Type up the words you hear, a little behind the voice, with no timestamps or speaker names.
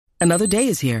Another day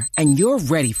is here, and you're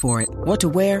ready for it. What to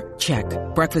wear? Check.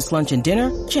 Breakfast, lunch, and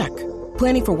dinner? Check.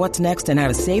 Planning for what's next and how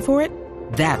to save for it?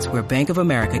 That's where Bank of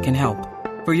America can help.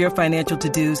 For your financial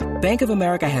to-dos, Bank of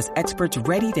America has experts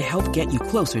ready to help get you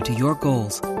closer to your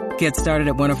goals. Get started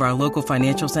at one of our local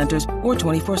financial centers or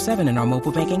 24/7 in our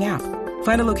mobile banking app.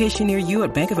 Find a location near you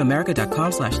at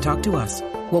bankofamerica.com/talktous.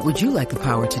 What would you like the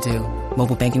power to do?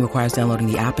 Mobile banking requires downloading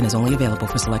the app and is only available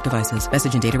for select devices.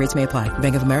 Message and data rates may apply.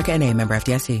 Bank of America N.A., member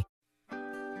FDIC.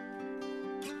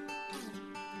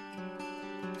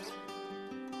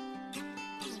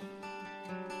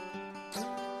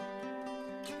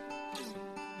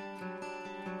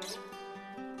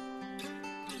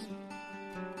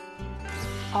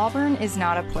 Auburn is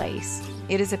not a place,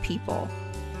 it is a people.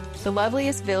 The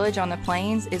loveliest village on the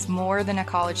plains is more than a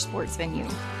college sports venue,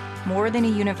 more than a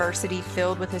university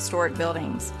filled with historic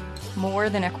buildings, more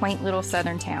than a quaint little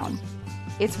southern town.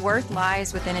 Its worth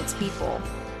lies within its people,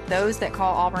 those that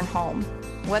call Auburn home,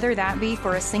 whether that be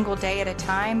for a single day at a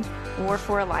time or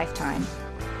for a lifetime.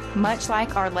 Much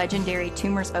like our legendary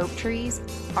Toomer's oak trees,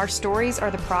 our stories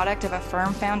are the product of a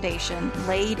firm foundation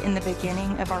laid in the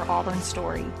beginning of our Auburn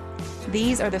story.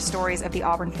 These are the stories of the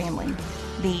Auburn family.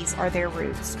 These are their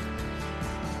roots.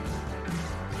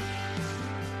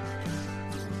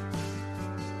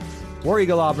 War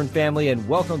Eagle Auburn family, and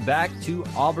welcome back to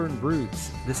Auburn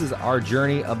Roots. This is our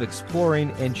journey of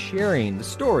exploring and sharing the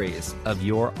stories of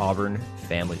your Auburn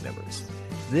family members.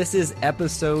 This is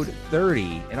episode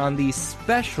 30, and on these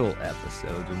special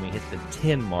episodes, when we hit the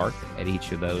 10 mark at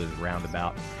each of those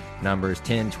roundabout numbers,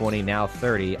 10, 20, now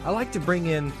 30, I like to bring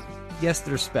in guests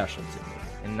that are special to me.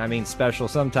 And I mean special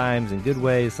sometimes in good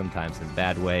ways, sometimes in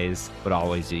bad ways, but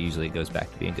always usually it goes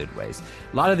back to being good ways.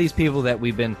 A lot of these people that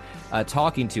we've been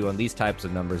talking to on these types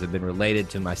of numbers have been related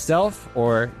to myself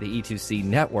or the E2C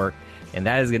network, and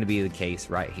that is going to be the case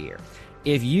right here.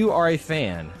 If you are a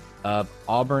fan of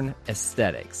Auburn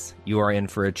aesthetics, you are in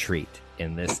for a treat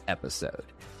in this episode.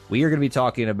 We are going to be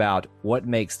talking about what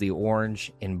makes the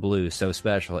orange and blue so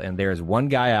special. And there's one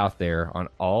guy out there on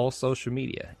all social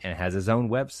media and has his own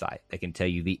website that can tell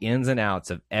you the ins and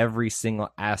outs of every single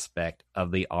aspect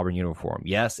of the Auburn uniform.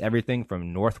 Yes, everything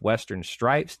from Northwestern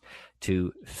stripes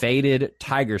to faded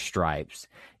tiger stripes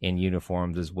in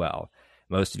uniforms as well.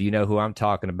 Most of you know who I'm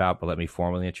talking about, but let me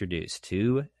formally introduce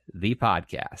to the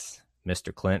podcast,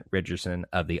 Mr. Clint Richardson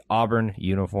of the Auburn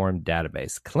Uniform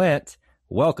Database. Clint,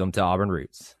 welcome to Auburn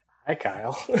Roots. Hi,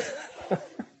 Kyle.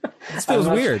 This feels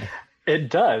weird.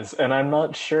 It does, and I'm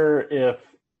not sure if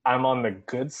I'm on the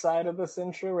good side of this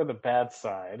intro or the bad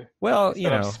side. Well, you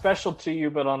know, I'm special to you,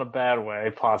 but on a bad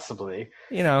way, possibly.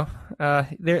 You know,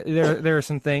 there are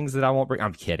some things that I won't bring.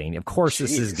 I'm kidding. Of course,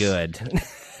 This is good.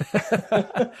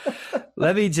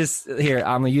 Let me just here.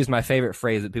 I'm gonna use my favorite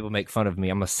phrase that people make fun of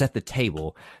me. I'm gonna set the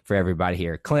table for everybody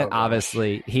here. Clint,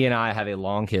 obviously, he and I have a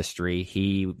long history.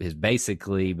 He has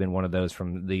basically been one of those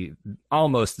from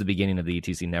almost the beginning of the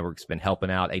E2C network. Has been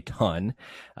helping out a ton.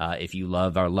 If you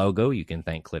love our logo, you can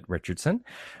thank Clint Richardson.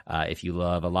 If you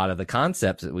love a lot of the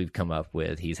concepts that we've come up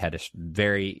with, he's had a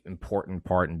very important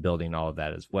part in building all of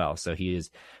that as well. So he has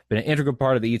been an integral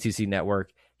part of the E2C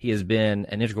network. He has been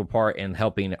an integral part in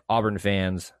helping Auburn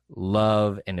fans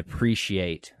love and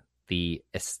appreciate the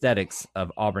aesthetics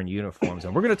of Auburn uniforms.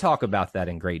 And we're going to talk about that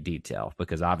in great detail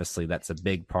because obviously that's a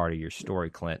big part of your story,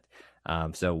 Clint.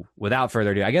 So without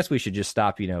further ado, I guess we should just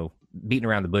stop, beating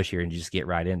around the bush here and just get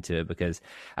right into it because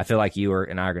I feel like you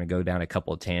and I are going to go down a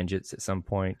couple of tangents at some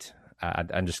point.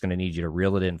 I'm just going to need you to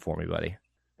reel it in for me, buddy.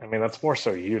 I mean, that's more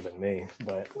so you than me,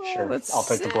 but sure, I'll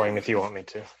take the blame if you want me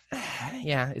to.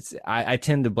 Yeah, I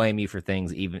tend to blame you for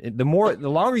things. Even the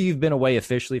longer you've been away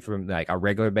officially from like a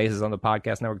regular basis on the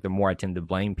podcast network, the more I tend to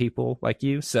blame people like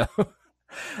you. So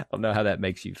I don't know how that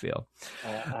makes you feel.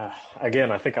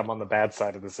 Again, I think I'm on the bad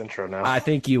side of this intro now. I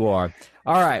think you are.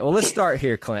 All right, well, let's start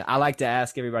here, Clint. I like to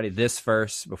ask everybody this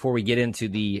first before we get into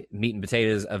the meat and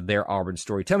potatoes of their Auburn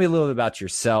story. Tell me a little bit about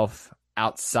yourself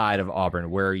outside of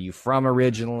Auburn. Where are you from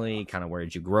originally? Kind of where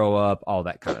did you grow up? All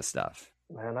that kind of stuff.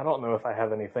 Man, I don't know if I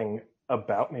have anything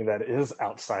about me that is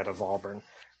outside of Auburn,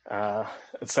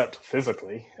 except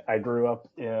physically. I grew up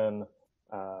in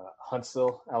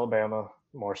Huntsville, Alabama,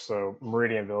 more so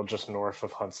Meridianville, just north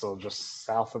of Huntsville, just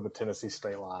south of the Tennessee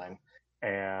state line.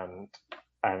 And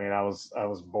I mean, I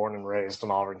was born and raised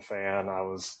an Auburn fan. I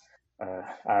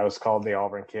was called the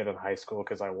Auburn kid in high school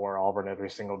because I wore Auburn every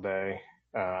single day.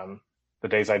 The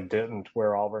days I didn't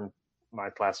wear Auburn, my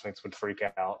classmates would freak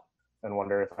out and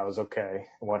wonder if I was okay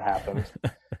and what happened.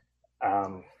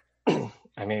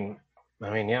 I mean,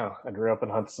 yeah, I grew up in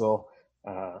Huntsville,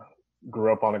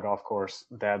 grew up on a golf course.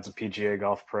 Dad's a PGA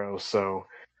golf pro. So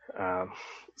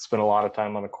Spent a lot of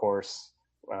time on the course.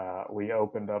 We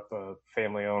opened up a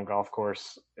family-owned golf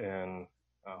course in,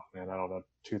 I don't know,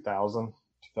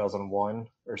 2001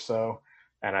 or so.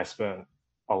 And I spent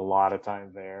a lot of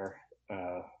time there.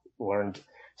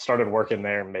 Started working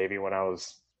there maybe when I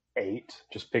was 8,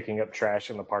 just picking up trash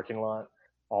in the parking lot,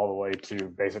 all the way to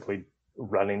basically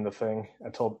running the thing. I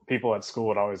told people at school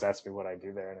would always ask me what I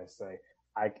do there, and I say,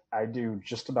 I do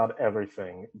just about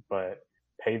everything but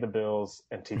pay the bills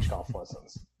and teach golf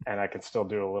lessons. And I can still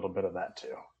do a little bit of that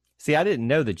too. See, I didn't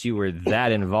know that you were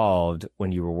that involved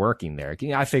when you were working there.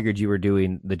 I figured you were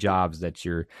doing the jobs that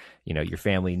your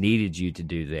family needed you to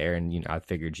do there. And, I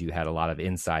figured you had a lot of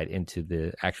insight into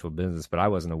the actual business, but I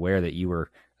wasn't aware that you were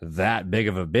that big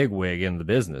of a bigwig in the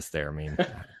business there. I mean,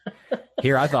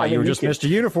 here I thought you were just Mr.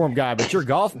 Uniform guy, but you're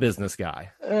golf business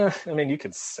guy. You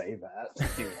could say that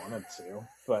if you wanted to,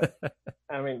 but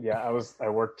I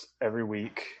worked every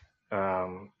week.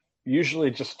 Usually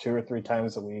just 2 or 3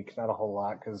 times a week, not a whole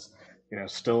lot, because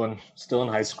still in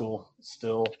high school,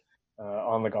 still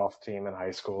on the golf team in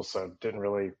high school, so didn't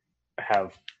really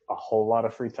have a whole lot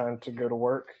of free time to go to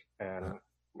work. And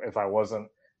if I wasn't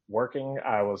working,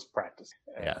 I was practicing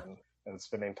and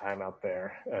spending time out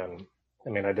there. And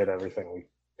I did everything. We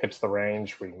pitched the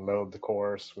range, we mowed the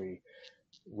course, we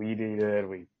weed-eated,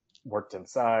 we worked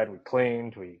inside, we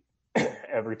cleaned,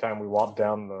 every time we walked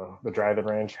down the driving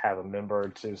range, have a member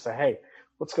to say, hey,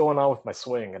 what's going on with my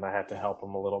swing? And I had to help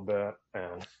them a little bit.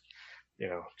 And,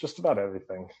 just about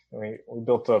everything. We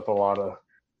built up a lot of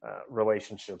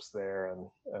relationships there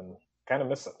and kind of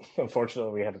miss it.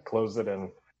 Unfortunately, we had to close it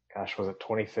in, was it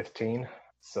 2015?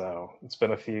 So it's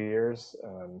been a few years,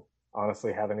 and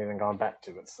honestly haven't even gone back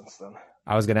to it since then.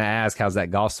 I was going to ask, how's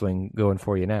that golf swing going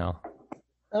for you now?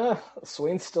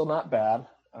 Swing's still not bad.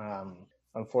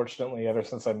 Unfortunately, ever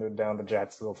since I moved down to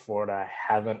Jacksonville, Florida, I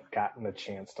haven't gotten a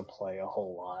chance to play a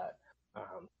whole lot.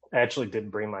 I actually did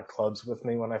bring my clubs with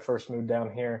me when I first moved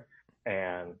down here,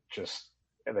 and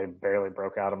they barely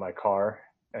broke out of my car.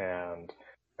 And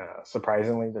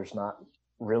surprisingly, there's not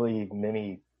really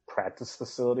many practice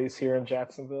facilities here in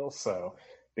Jacksonville. So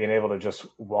being able to just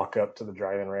walk up to the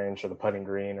driving range or the putting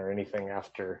green or anything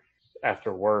after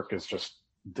work is just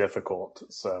difficult.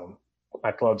 So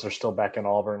my clubs are still back in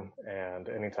Auburn, and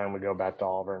anytime we go back to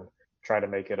Auburn, try to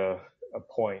make it a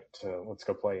point to let's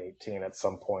go play 18 at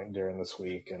some point during this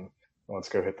week and let's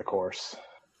go hit the course.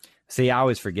 See, I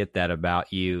always forget that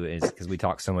about you, is because we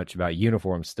talk so much about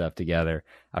uniform stuff together.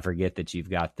 I forget that you've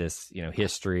got this,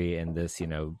 history and this,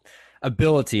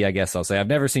 ability, I guess I'll say. I've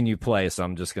never seen you play, so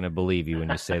I'm just going to believe you when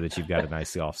you say that you've got a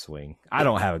nice golf swing. I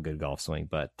don't have a good golf swing,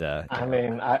 but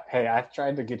I've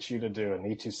tried to get you to do an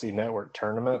E2C Network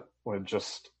tournament with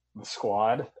just the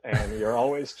squad, and you're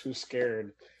always too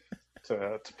scared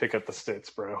to pick up the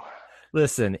sticks, bro.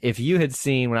 Listen, if you had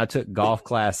seen when I took golf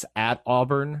class at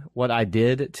Auburn what I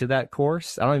did to that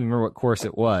course, I don't even remember what course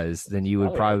it was, then you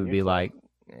would probably be like,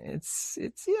 it's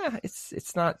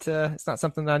not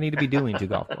something that I need to be doing to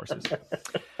golf courses.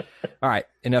 All right,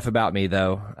 enough about me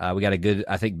though. We got a good,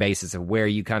 I think, basis of where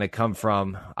you kind of come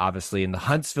from, obviously in the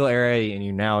Huntsville area, and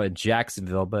you're now in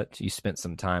Jacksonville, but you spent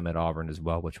some time at Auburn as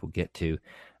well, which we'll get to.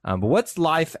 But what's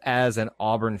life as an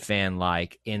Auburn fan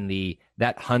like in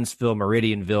that Huntsville,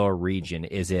 Meridianville region?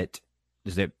 Is it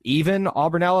even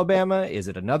Auburn, Alabama? Is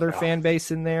it another fan base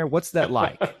in there? What's that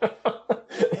like?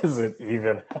 Is it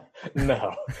even?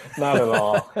 No, not at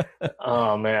all.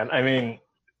 Oh man.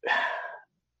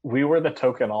 We were the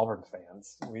token Auburn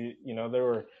fans. There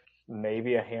were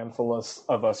maybe a handful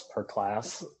of us per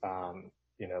class.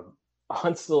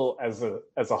 Huntsville as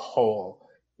a whole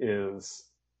is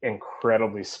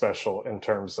incredibly special in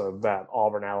terms of that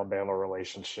Auburn Alabama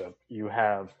relationship. You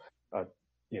have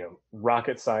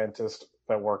rocket scientists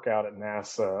that work out at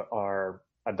NASA are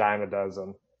a dime a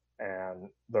dozen, and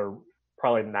they're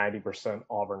probably 90%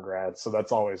 Auburn grads, so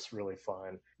that's always really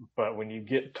fun. But when you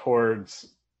get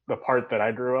towards the part that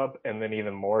I grew up, and then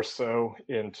even more so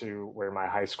into where my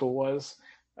high school was,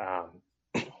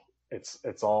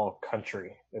 it's all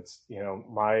country. It's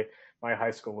my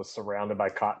high school was surrounded by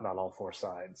cotton on all 4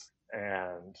 sides,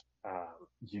 and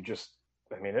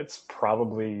it's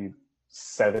probably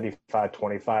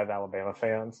 75-25 Alabama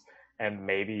fans, and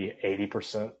maybe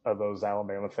 80% of those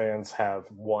Alabama fans have,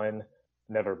 1,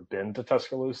 never been to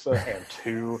Tuscaloosa, and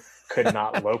 2, could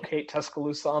not locate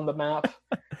Tuscaloosa on the map.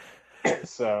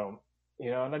 So,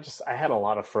 and I had a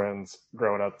lot of friends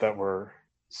growing up that were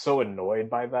so annoyed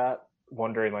by that,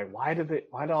 wondering like, why do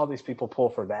all these people pull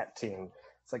for that team?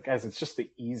 It's like, guys, it's just the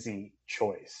easy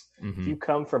choice. Mm-hmm. If you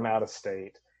come from out of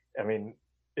state,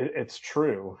 if it's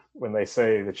true when they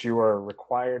say that you are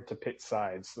required to pick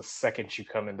sides the second you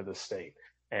come into the state.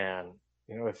 And,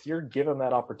 if you're given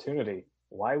that opportunity,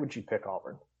 why would you pick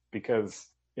Auburn? Because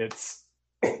it's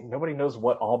nobody knows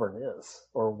what Auburn is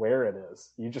or where it is.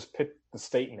 You just pick the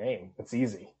state name. It's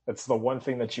easy. It's the one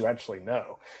thing that you actually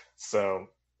know. So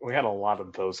we had a lot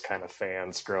of those kind of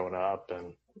fans growing up,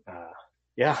 and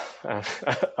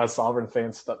us Auburn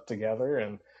fans stuck together,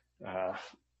 and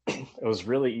it was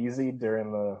really easy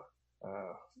during the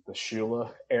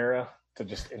Shula era to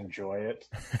just enjoy it.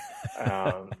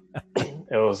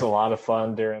 It was a lot of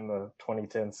fun during the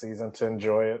 2010 season to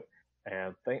enjoy it.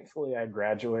 And thankfully I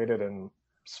graduated in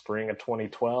spring of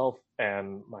 2012,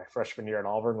 and my freshman year at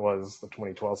Auburn was the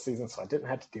 2012 season. So I didn't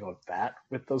have to deal with that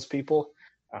with those people.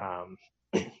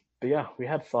 But yeah, we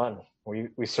had fun. We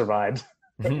survived.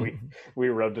 we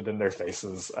rubbed it in their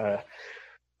faces.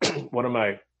 One of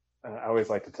my, I always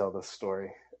like to tell this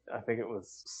story. I think it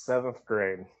was 7th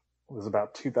grade. It was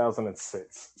about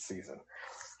 2006 season.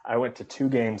 I went to 2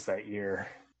 games that year,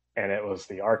 and it was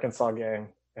the Arkansas game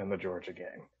and the Georgia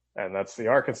game. And that's the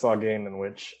Arkansas game in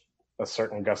which a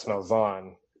certain Gus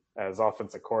Malzahn, as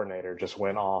offensive coordinator, just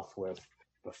went off with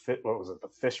the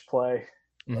fish play?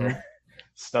 Mm-hmm.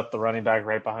 Stuffed the running back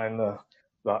right behind the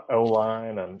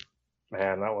O-line, and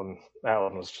man, that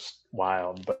one was just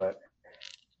wild. But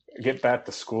get back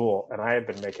to school, and I had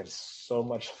been making so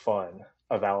much fun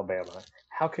of Alabama.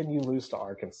 How can you lose to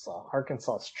Arkansas?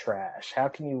 Arkansas's trash. How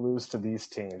can you lose to these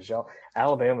teams?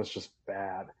 Alabama's just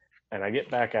bad. And I get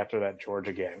back after that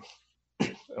Georgia game,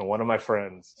 and one of my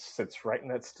friends sits right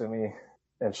next to me,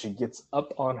 and she gets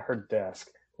up on her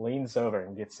desk, leans over,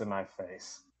 and gets in my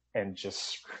face, and just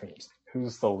screams,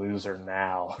 "Who's the loser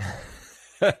now?"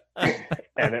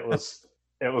 And it was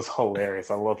hilarious.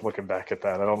 I love looking back at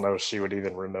that. I don't know if she would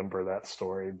even remember that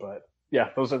story, but yeah,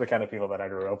 those are the kind of people that I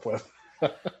grew up with.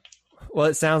 Well,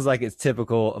 it sounds like it's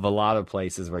typical of a lot of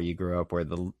places where you grew up, where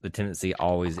the tendency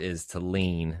always is to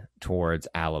lean towards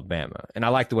Alabama. And I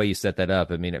like the way you set that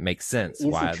up. I mean, it makes sense.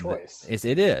 Easy choice.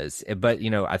 It is. But,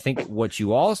 I think what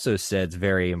you also said is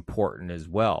very important as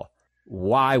well.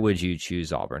 Why would you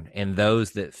choose Auburn? And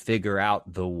those that figure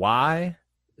out the why,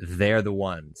 they're the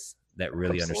ones that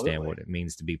really understand what it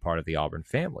means to be part of the Auburn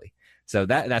family. So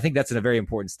I think that's a very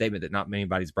important statement that not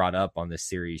anybody's brought up on this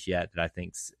series yet, that I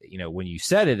think, when you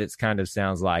said it, it's kind of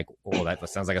sounds like, oh, that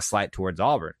sounds like a slight towards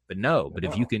Auburn. But no,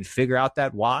 if you can figure out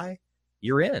that why,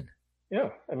 you're in.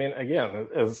 Yeah. I mean, again,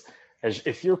 as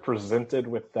if you're presented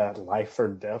with that life or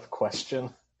death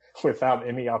question without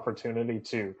any opportunity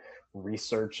to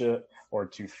research it or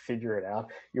to figure it out,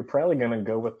 you're probably going to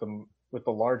go with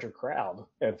the larger crowd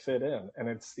and fit in. And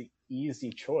it's the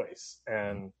easy choice.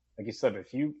 And like you said,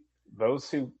 those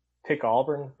who pick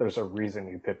Auburn, there's a reason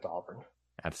you picked Auburn.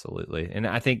 Absolutely. And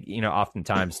I think,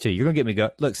 oftentimes too, you're going to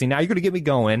get me now you're going to get me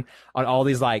going on all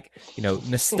these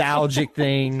nostalgic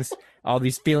things, all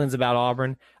these feelings about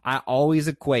Auburn. I always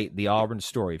equate the Auburn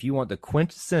story. If you want the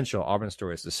quintessential Auburn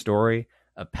story, it's the story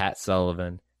of Pat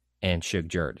Sullivan and Shug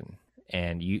Jordan.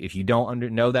 And if you don't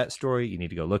know that story, you need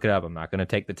to go look it up. I'm not going to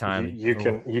take the time. You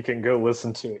can go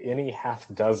listen to any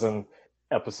half dozen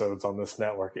episodes on this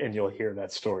network, and you'll hear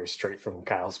that story straight from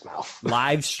Kyle's mouth.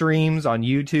 Live streams on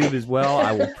YouTube as well.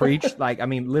 I will preach.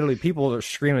 Literally people are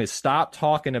screaming, stop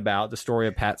talking about the story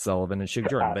of Pat Sullivan and Shug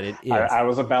Jordan. But it is. I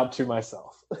was about to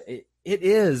myself. It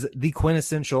is the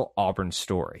quintessential Auburn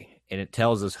story, and it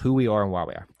tells us who we are and why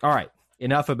we are. All right.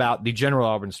 Enough about the general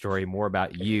Auburn story, more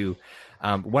about you.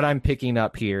 What I'm picking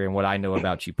up here and what I know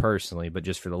about you personally, but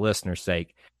just for the listener's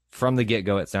sake, from the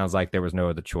get-go, it sounds like there was no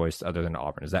other choice other than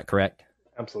Auburn. Is that correct?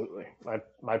 Absolutely.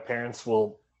 My parents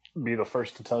will be the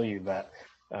first to tell you that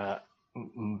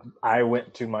I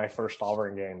went to my first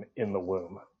Auburn game in the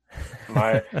womb.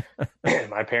 My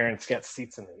parents got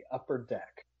seats in the upper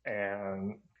deck,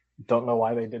 and don't know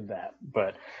why they did that.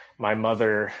 But my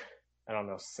mother,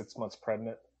 6 months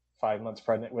pregnant, 5 months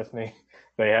pregnant with me,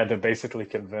 they had to basically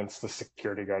convince the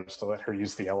security guards to let her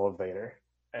use the elevator.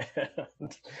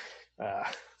 And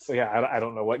so yeah, I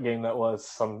don't know what game that was,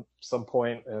 some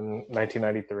point in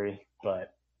 1993,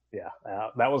 but yeah,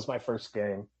 that was my first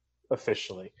game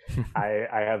officially.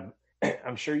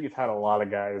 I'm sure you've had a lot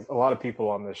of people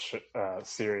on this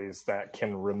series that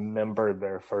can remember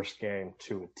their first game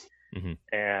to a T.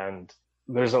 Mm-hmm. And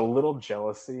there's a little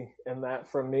jealousy in that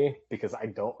from me because I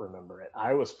don't remember it.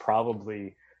 I was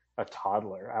probably a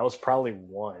toddler. I was probably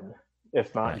 1,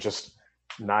 if not just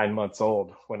 9 months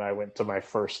old when I went to my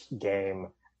first game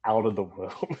out of the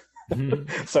womb.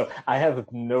 Mm-hmm. So I have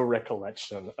no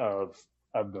recollection of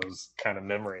those kind of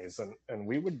memories. And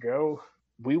we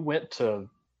went to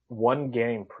one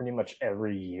game pretty much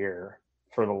every year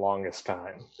for the longest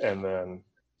time. And then,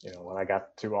 when I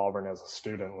got to Auburn as a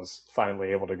student, was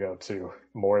finally able to go to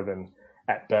more than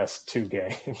at best 2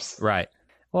 games. Right.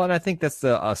 Well, and I think that's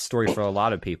a story for a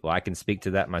lot of people. I can speak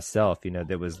to that myself.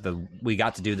 We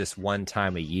got to do this one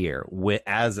time a year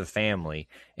as a family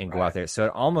and go out there. So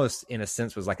it almost, in a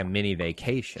sense, was like a mini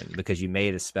vacation because you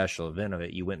made a special event of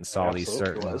it. You went and saw these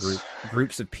certain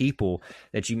groups of people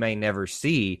that you may never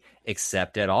see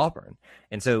except at Auburn.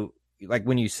 And so, like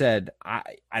when you said, I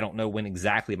don't know when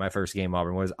exactly my first game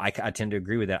Auburn was, I tend to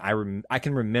agree with that. I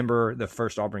can remember the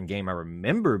first Auburn game I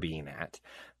remember being at,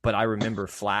 but I remember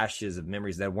flashes of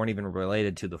memories that weren't even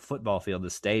related to the football field,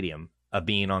 the stadium, of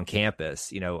being on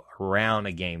campus, around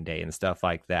a game day and stuff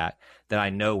like that I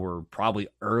know were probably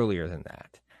earlier than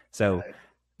that. So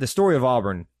the story of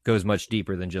Auburn goes much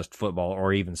deeper than just football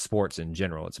or even sports in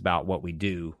general. It's about what we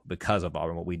do because of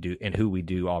Auburn, what we do and who we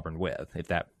do Auburn with, if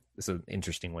that is an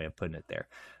interesting way of putting it there.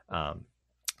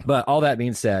 But all that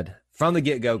being said, from the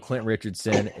get-go, Clint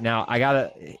Richardson. Now,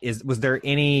 was there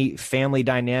any family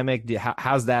dynamic?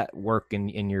 How's that work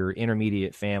in your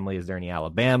intermediate family? Is there any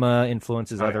Alabama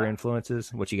influences, other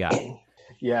influences? What you got?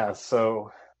 Yeah,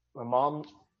 so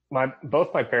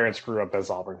both my parents grew up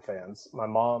as Auburn fans. My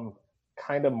mom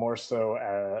kind of more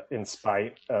so in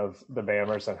spite of the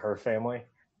Bammers and her family.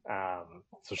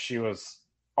 So she was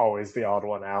always the odd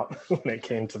one out when it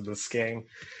came to this game.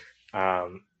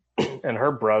 And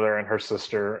her brother and her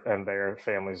sister and their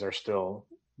families are still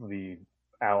the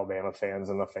Alabama fans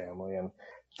in the family. And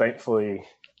thankfully,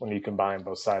 when you combine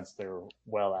both sides, they're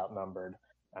well outnumbered.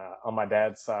 On my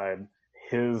dad's side,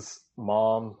 his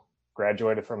mom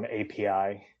graduated from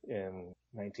API in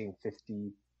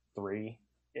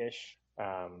 1953-ish.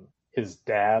 His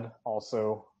dad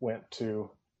also went to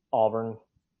Auburn,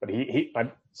 but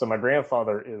so my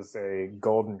grandfather is a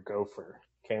Golden Gopher,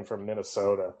 came from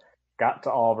Minnesota, got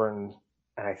to Auburn,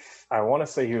 and I want to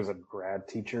say he was a grad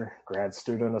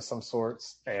student of some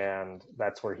sorts, and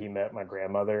that's where he met my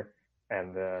grandmother.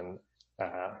 And then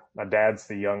my dad's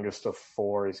the youngest of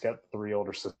 4. He's got 3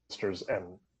 older sisters,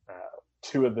 and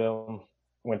 2 of them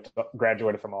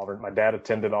graduated from Auburn. My dad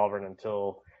attended Auburn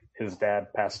until his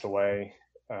dad passed away,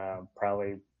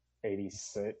 probably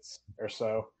 86 or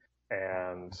so.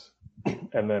 And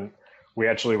then we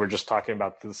actually were just talking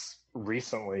about this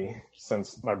recently,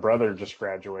 since my brother just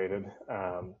graduated.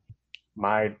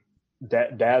 My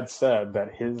dad said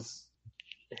that his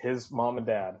mom and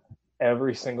dad,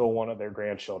 every single one of their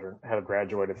grandchildren have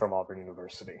graduated from Auburn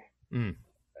University. And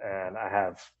I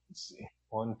have,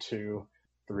 1, 2,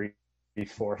 3,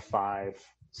 4, 5,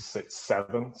 6,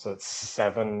 7. So it's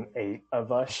 7, 8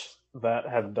 of us that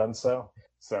have done so.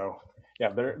 So yeah,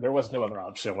 there was no other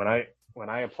option. When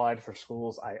I applied for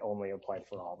schools, I only applied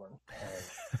for Auburn.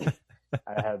 And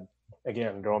I had,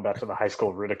 again, going back to the high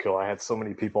school ridicule, I had so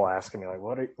many people asking me, like,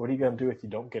 what are you going to do if you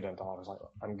don't get into Auburn? I was like,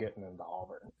 I'm getting into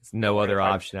Auburn. There's no other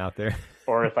option out there.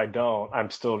 Or if I don't, I'm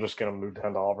still just going to move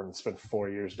down to Auburn and spend 4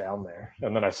 years down there.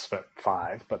 And then I spent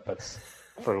 5, but that's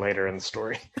for later in the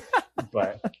story.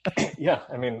 But yeah,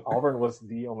 I mean, Auburn was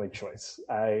the only choice.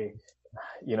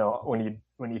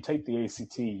 When you take the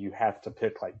ACT, you have to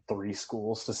pick like 3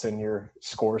 schools to send your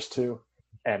scores to.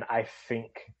 And I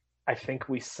think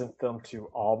we sent them to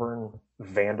Auburn,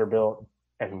 Vanderbilt,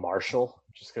 and Marshall,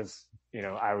 just because,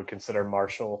 I would consider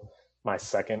Marshall my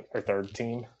second or third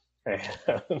team. And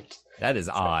that is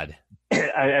odd.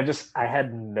 I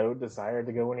had no desire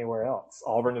to go anywhere else.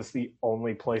 Auburn is the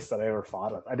only place that I ever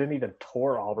thought of. I didn't even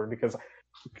tour Auburn because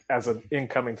as an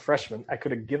incoming freshman, I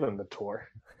could have given the tour.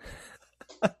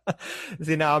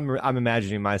 See, now I'm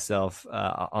imagining myself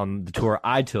on the tour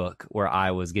I took where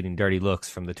I was getting dirty looks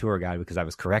from the tour guide because I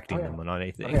was correcting them on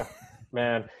anything. Yeah.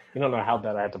 Man, you don't know how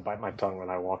bad I had to bite my tongue when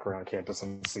I walk around campus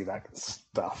and see that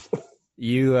stuff.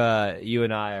 You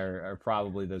and I are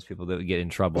probably those people that would get in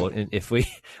trouble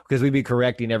because we'd be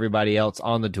correcting everybody else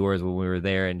on the tours when we were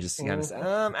there and just kind of say,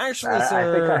 actually,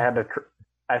 sir.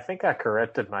 I think I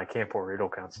corrected my Camp Ore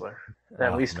counselor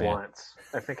at least once.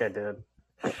 I think I did.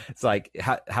 It's like,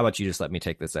 how about you just let me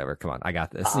take this over? Come on, I got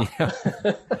this.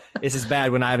 It's as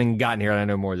bad when I haven't gotten here and I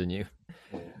know more than you.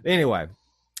 Anyway,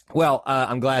 well,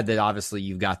 I'm glad that obviously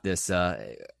you've got this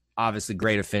obviously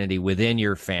great affinity within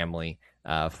your family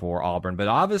for Auburn. But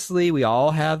obviously we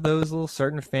all have those little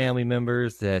certain family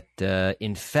members that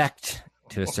infect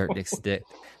to a certain extent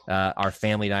our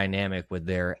family dynamic with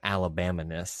their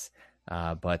Alabama-ness.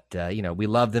 But we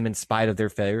love them in spite of their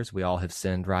failures. We all have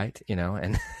sinned, right?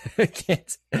 And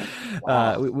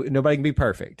nobody can be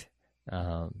perfect.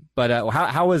 But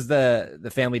how was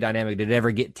the family dynamic? Did it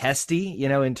ever get testy,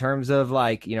 in terms of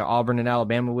like, Auburn and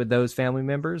Alabama with those family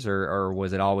members, or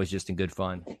was it always just in good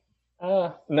fun?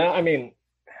 No, I mean,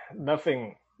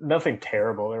 nothing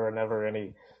terrible. There were never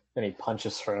any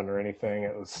punches thrown or anything.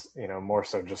 It was, more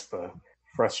so just the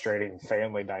frustrating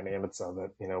family dynamics of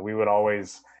it. We would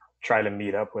always try to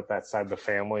meet up with that side of the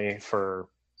family for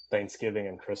Thanksgiving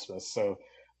and Christmas. So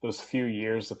those few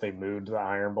years that they moved the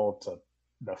Iron Bowl to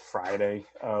the Friday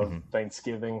of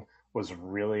Thanksgiving was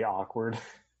really awkward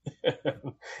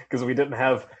because we didn't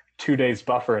have 2 days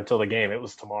buffer until the game. It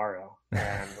was tomorrow,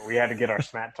 and we had to get our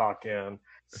smat talk in.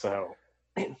 So,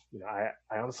 I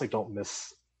honestly don't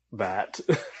miss that.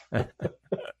 But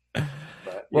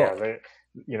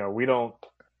yeah, we don't.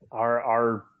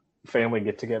 Our family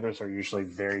get-togethers are usually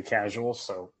very casual,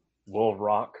 so we'll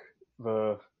rock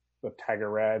the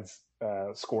Tiger Rads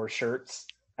score shirts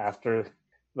after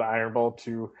the Iron Bowl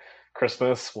to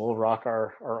Christmas. We'll rock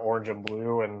our orange and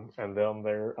blue and them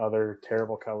their other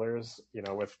terrible colors,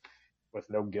 with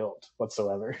no guilt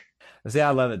whatsoever. See,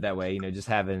 I love it that way, just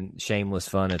having shameless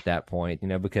fun at that point,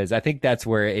 because I think that's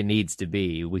where it needs to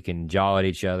be. We can jaw at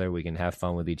each other. We can have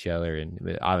fun with each other.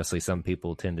 And obviously some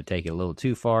people tend to take it a little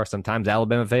too far. Sometimes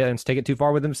Alabama fans take it too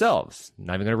far with themselves. I'm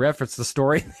not even going to reference the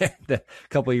story a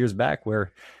couple of years back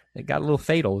where it got a little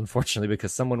fatal, unfortunately,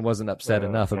 because someone wasn't upset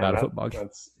enough about a football game.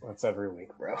 That's every week,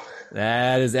 bro.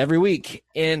 That is every week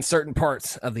in certain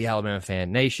parts of the Alabama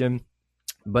fan nation.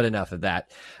 But enough of that.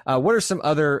 What are some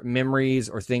other memories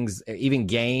or things, even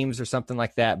games or something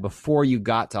like that, before you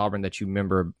got to Auburn that you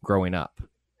remember growing up?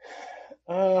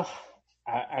 I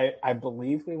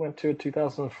believe we went to a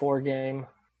 2004 game.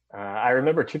 I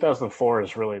remember 2004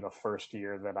 is really the first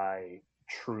year that I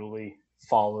truly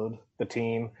followed the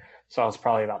team. So I was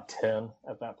probably about 10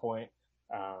 at that point.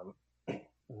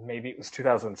 Maybe it was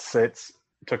 2006.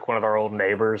 Took one of our old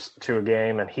neighbors to a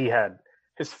game, and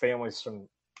his family's from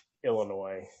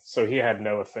Illinois, so he had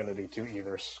no affinity to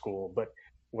either school, but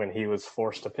when he was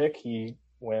forced to pick, he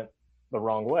went the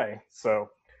wrong way.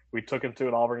 So we took him to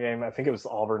an Auburn game. I think it was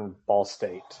Auburn Ball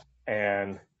State,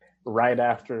 and right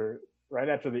after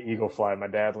the Eagle fly, my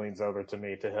dad leans over to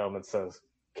him and says,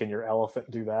 "Can your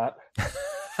elephant do that?"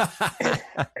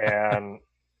 And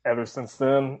ever since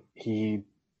then, he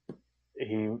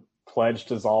pledged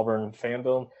his Auburn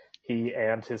fandom. He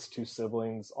and his two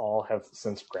siblings all have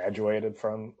since graduated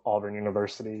from Auburn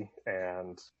University,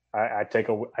 and I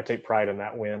take pride in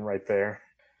that win right there.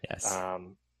 Yes.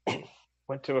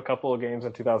 Went to a couple of games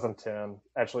in 2010.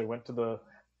 Actually went to the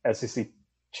SEC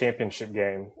championship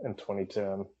game in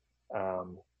 2010.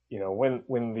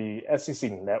 When the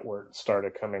SEC network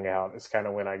started coming out, it's kind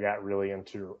of when I got really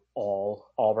into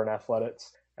all Auburn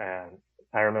athletics. And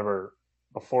I remember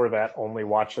before that only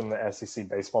watching the SEC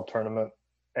baseball tournament.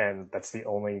 And that's the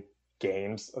only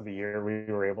games of the year we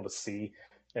were able to see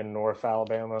in North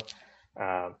Alabama.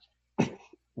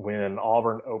 When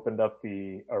Auburn opened up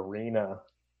the arena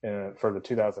for the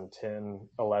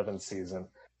 2010-11 season,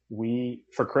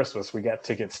 for Christmas, we got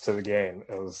tickets to the game.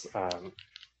 It was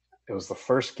the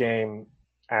first game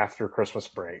after Christmas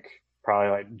break,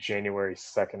 probably like January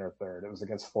 2nd or 3rd. It was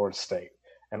against Florida State,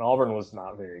 and Auburn was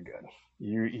not very good.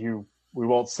 We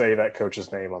won't say that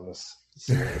coach's name on this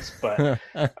series, but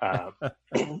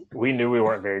we knew we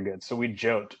weren't very good. So we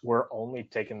joked, we're only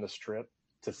taking this trip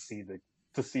to see the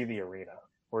arena.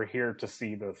 We're here to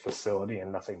see the facility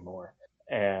and nothing more.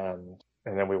 And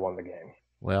then we won the game.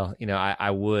 Well, I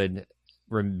would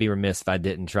be remiss if I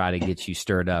didn't try to get you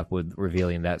stirred up with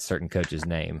revealing that certain coach's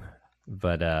name.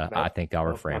 But I think I'll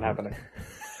refrain. Not happening.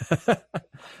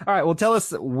 All right. Well, tell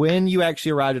us when you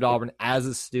actually arrived at Auburn as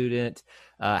a student.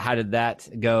 How did that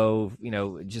go?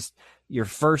 Just your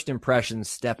first impressions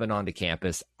stepping onto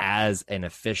campus as an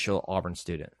official Auburn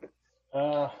student.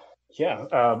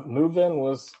 Move-in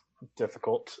was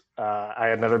difficult. I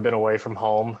had never been away from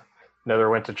home,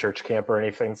 never went to church camp or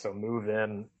anything, so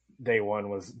move-in day one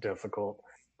was difficult.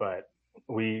 But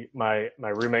my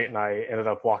roommate and I ended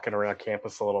up walking around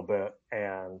campus a little bit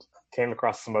and came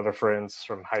across some other friends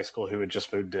from high school who had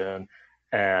just moved in,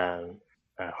 and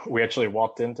we actually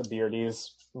walked into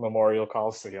BRD's Memorial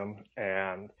Coliseum,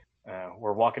 and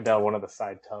we're walking down one of the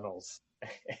side tunnels,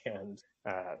 and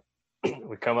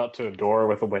we come up to a door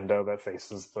with a window that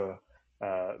faces the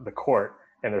court,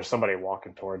 and there's somebody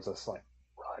walking towards us. Like,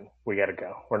 run, we got to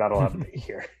go. We're not allowed to be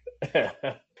here.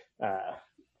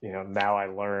 Now I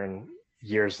learn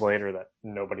years later that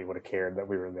nobody would have cared that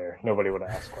we were there. Nobody would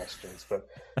have asked questions, but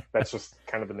that's just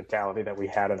kind of the mentality that we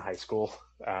had in high school.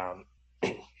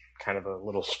 Kind of a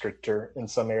little stricter in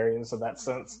some areas of that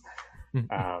sense.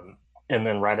 And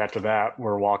then right after that,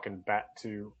 we're walking back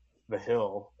to the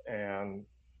hill and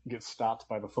get stopped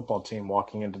by the football team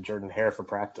walking into Jordan-Hare for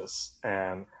practice.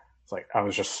 And it's like, I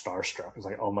was just starstruck. I was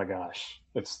like, oh my gosh,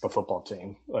 it's the football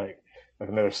team. Like, I've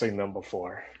never seen them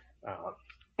before.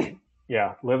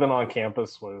 Yeah, living on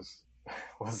campus was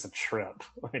a trip.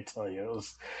 Let me tell you, it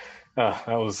was that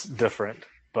was different,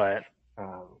 but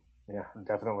yeah,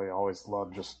 definitely always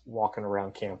loved just walking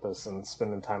around campus and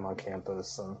spending time on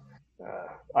campus. And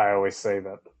I always say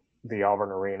that the Auburn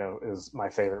Arena is my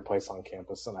favorite place on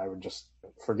campus, and I would just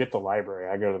forget the library.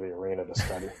 I go to the arena to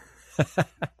study.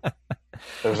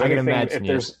 I can imagine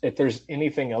if there's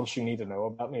anything else you need to know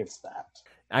about me, it's that.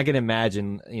 I can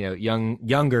imagine,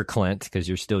 younger Clint, because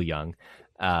you're still young,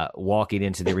 walking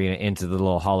into the arena, into the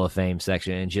little Hall of Fame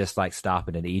section, and just like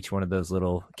stopping at each one of those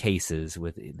little cases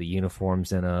with the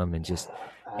uniforms in them, and just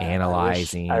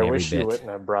analyzing. I wish every bit. You wouldn't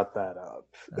have brought that up.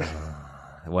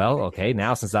 Well, okay.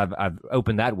 Now, since I've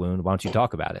opened that wound, why don't you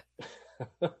talk about it?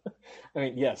 I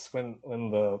mean, yes, when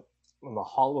the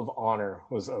Hall of Honor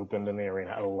was opened in the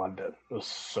arena, I loved it. It was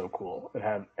so cool. It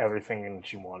had everything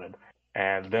that you wanted.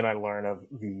 And then I learned of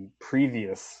the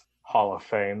previous Hall of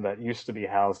Fame that used to be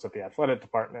housed at the athletic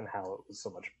department, how it was so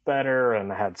much better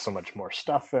and had so much more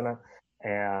stuff in it.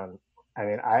 And I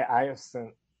mean, I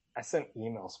sent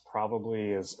emails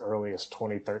probably as early as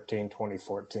 2013,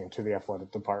 2014 to the athletic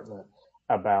department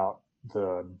about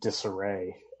the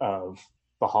disarray of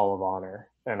the Hall of Honor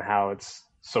and how it's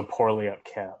so poorly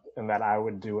upkept, and that I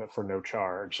would do it for no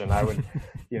charge. And I would,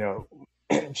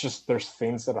 it's just, there's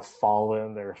things that have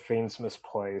fallen, there are things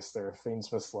misplaced, there are things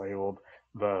mislabeled.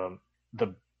 The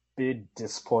big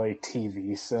display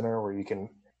TV center where you can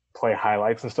play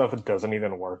highlights and stuff, it doesn't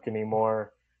even work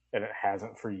anymore, and it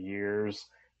hasn't for years.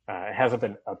 It hasn't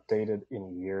been updated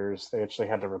in years. They actually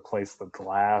had to replace the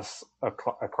glass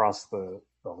across the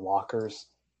lockers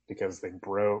because they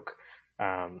broke.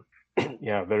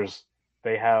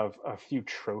 They have a few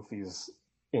trophies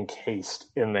encased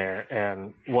in there,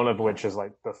 and one of which is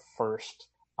like the first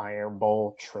Iron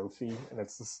Bowl trophy, and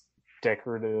it's this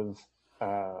decorative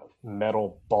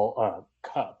metal ball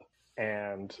cup,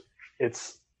 and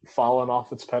it's fallen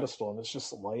off its pedestal, and it's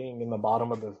just laying in the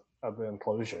bottom of the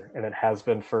enclosure, and it has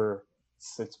been for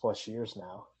 6+ years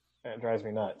now. And it drives me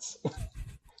nuts.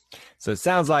 So it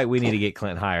sounds like we need to get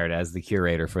Clint hired as the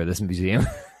curator for this museum.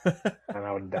 And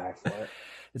I would die for it.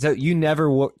 So you never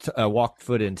walked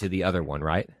foot into the other one,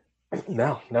 right?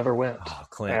 No, never went. Oh,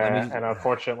 Clint. And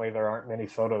unfortunately, there aren't many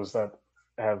photos that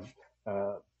have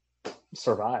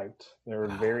survived. There are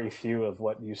very few of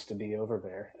what used to be over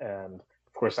there. And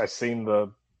of course, I've seen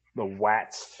the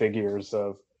wax figures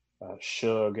of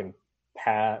Suge and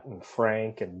Pat and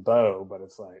Frank and Bo, but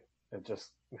it's like,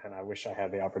 man, I wish I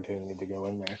had the opportunity to go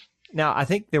in there. Now, I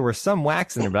think there were some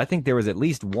wax in there, but I think there was at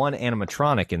least one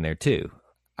animatronic in there too.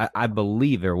 I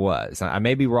believe there was. I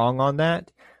may be wrong on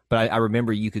that, but I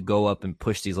remember you could go up and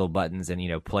push these little buttons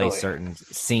and, play certain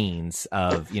scenes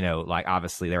of, like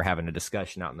obviously they were having a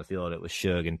discussion out in the field. It was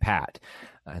Suge and Pat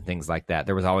and things like that.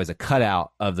 There was always a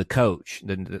cutout of the coach,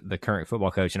 the current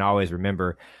football coach. And I always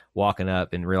remember walking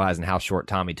up and realizing how short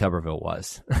Tommy Tuberville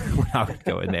was when I would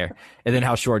go in there, and then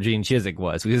how short Gene Chizik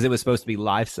was, because it was supposed to be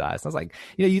life size. I was like,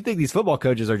 you think these football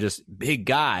coaches are just big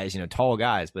guys, tall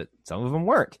guys, but some of them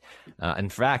weren't. In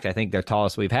fact, I think their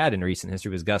tallest we've had in recent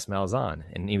history was Gus Malzahn,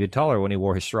 and even taller when he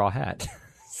wore his straw hat.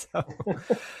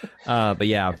 But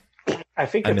yeah. I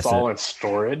think it's all in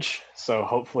storage. So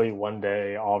hopefully one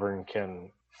day Auburn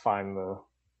can find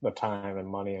the time and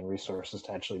money and resources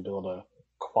to actually build a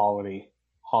quality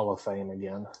Hall of Fame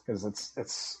again, because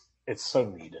it's so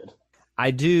needed.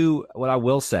 What I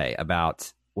will say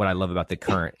about what I love about the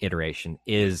current iteration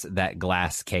is that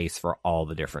glass case for all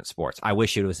the different sports. I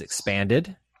wish it was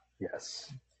expanded.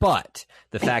 Yes. But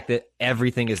the fact that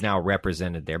everything is now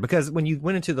represented there, because when you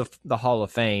went into the Hall of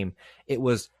Fame, it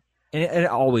was, and it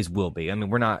always will be. I mean,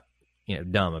 we're not,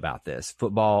 dumb about this.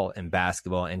 Football and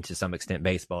basketball, and to some extent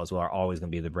baseball as well, are always going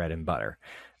to be the bread and butter.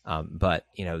 But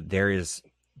there is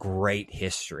great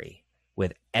history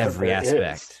with every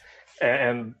aspect.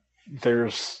 And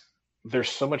there's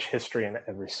so much history in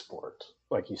every sport,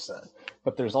 like you said,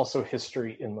 but there's also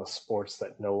history in the sports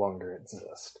that no longer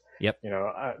exist. Yep.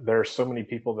 There are so many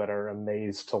people that are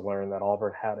amazed to learn that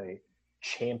Auburn had a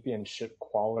championship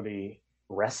quality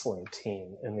wrestling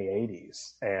team in the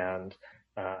 80s, and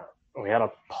we had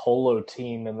a polo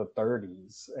team in the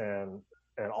 30s, and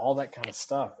all that kind of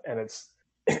stuff, and it's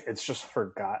just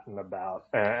forgotten about.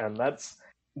 And that's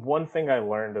one thing I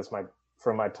learned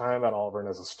from my time at Auburn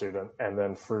as a student, and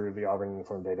then through the Auburn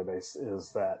Uniform Database,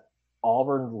 is that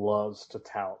Auburn loves to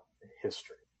tout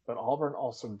history, but Auburn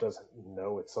also doesn't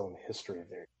know its own history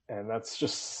there, and that's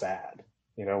just sad.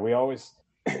 We always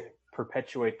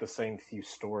perpetuate the same few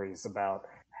stories about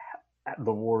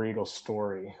the War Eagle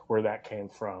story, where that came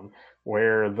from,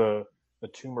 where the the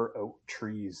Toomer oak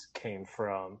trees came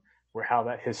from, where how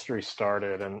that history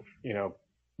started, and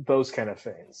those kind of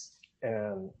things.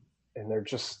 And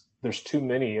there's too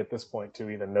many at this point to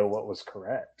even know what was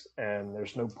correct, and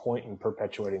there's no point in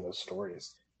perpetuating those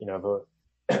stories.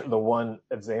 The one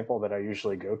example that I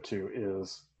usually go to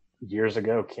is years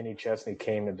ago, Kenny Chesney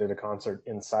came and did a concert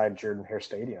inside Jordan-Hare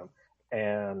Stadium,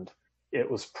 and it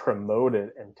was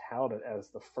promoted and touted as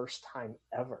the first time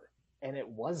ever. And it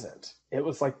wasn't. It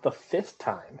was like the fifth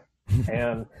time.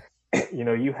 And,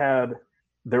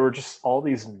 there were just all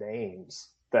these names,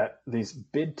 these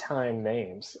big time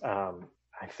names.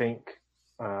 I think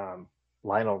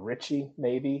Lionel Richie,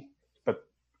 maybe, but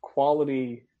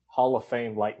quality Hall of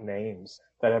Fame like names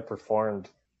that had performed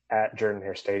at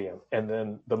Jordan-Hare Stadium. And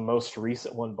then the most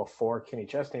recent one before Kenny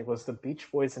Chesney was the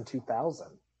Beach Boys in 2000.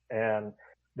 And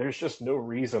there's just no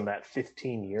reason that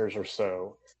 15 years or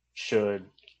so should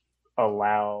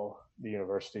allow the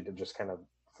university to just kind of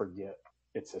forget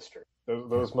its history.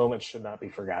 Those moments should not be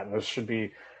forgotten. Those should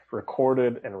be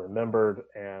recorded and remembered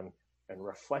and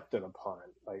reflected upon,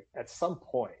 like, at some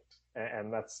point.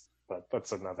 And that's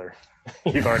another.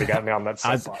 You've already got me on that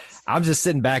soapbox. I'm just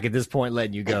sitting back at this point,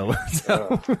 letting you go.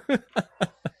 So.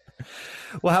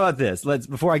 Well, how about this?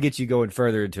 Before I get you going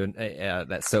further into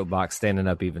that soapbox, standing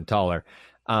up even taller.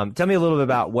 Tell me a little bit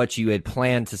about what you had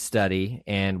planned to study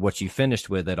and what you finished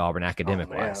with at Auburn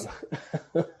academic-wise.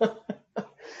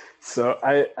 So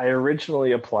I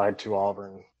originally applied to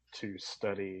Auburn to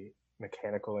study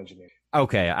mechanical engineering.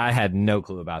 Okay, I had no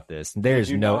clue about this.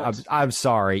 There's no. I'm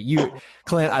sorry,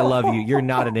 Clint. I love you. You're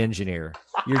not an engineer.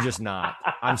 You're just not.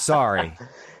 I'm sorry.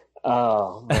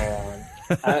 Oh man.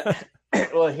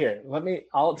 Well, here,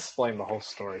 I'll explain the whole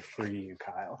story for you,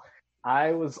 Kyle.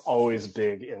 I was always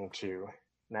big into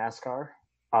NASCAR,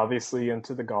 obviously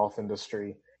into the golf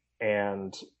industry,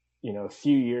 and a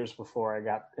few years before I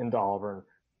got into Auburn,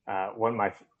 one of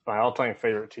my all-time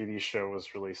favorite TV show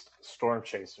was released, Storm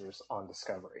Chasers, on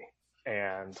Discovery.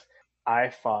 And I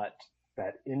thought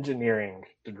that engineering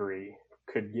degree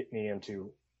could get me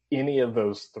into any of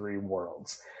those three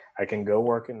worlds. I can go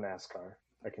work in NASCAR.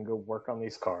 I can go work on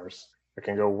these cars. I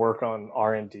can go work on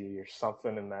R&D or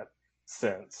something in that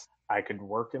sense. I could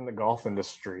work in the golf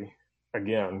industry.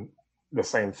 Again, the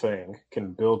same thing.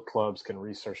 Can build clubs, can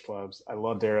research clubs. I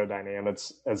loved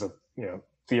aerodynamics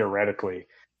theoretically.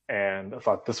 And I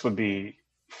thought this would be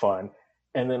fun.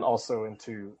 And then also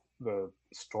into the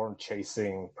storm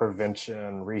chasing,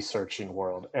 prevention, researching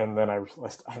world. And then I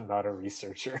realized I'm not a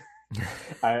researcher.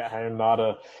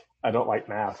 I don't like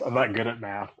math. I'm not good at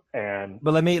math.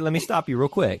 But let me stop you real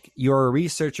quick. You're a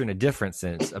researcher in a different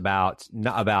sense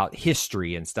about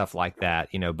history and stuff like that,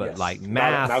 but yes, like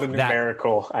math. Not a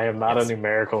numerical. I am not a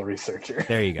numerical researcher.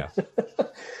 There you go.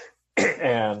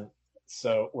 And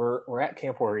so we're at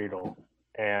Camp War Eagle,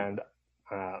 and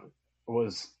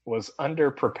was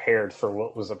underprepared for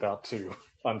what was about to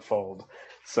unfold.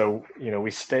 So we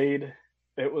stayed.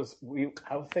 I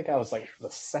think I was like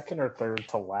the second or third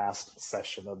to last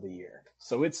session of the year.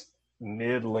 So it's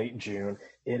late June.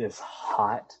 It is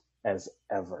hot as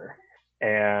ever.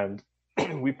 And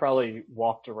we probably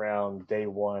walked around day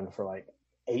one for like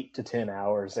 8 to 10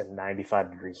 hours in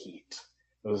 95-degree heat.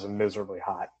 It was miserably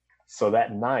hot. So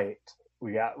that night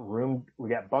we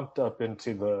got bumped up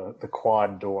into the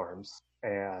quad dorms,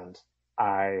 and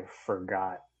I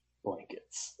forgot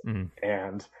blankets. Mm.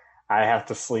 And I have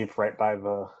to sleep right by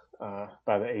the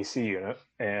AC unit,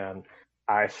 and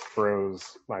I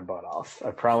froze my butt off.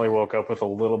 I probably woke up with a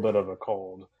little bit of a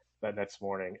cold that next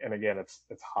morning. And again, it's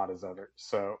hot as ever.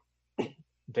 So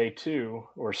day two,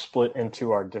 we're split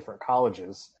into our different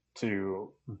colleges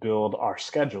to build our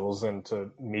schedules and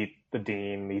to meet the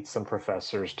dean, meet some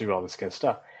professors, do all this kind of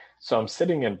stuff. So I'm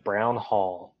sitting in Brown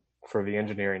Hall for the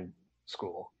engineering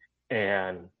school,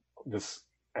 and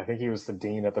I think he was the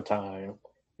dean at the time,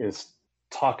 is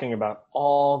talking about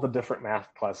all the different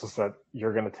math classes that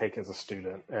you're going to take as a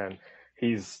student. And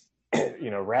he's,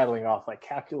 rattling off like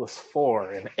calculus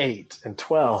 4 and 8 and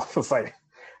 12. It's like,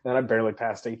 and I barely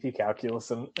passed AP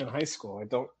calculus in high school.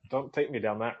 Don't take me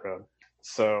down that road.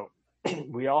 So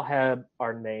we all had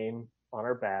our name on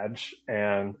our badge,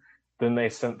 and then they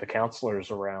sent the counselors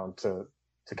around to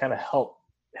kind of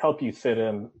help you fit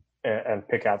in and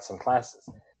pick out some classes.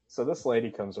 So this lady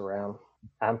comes around.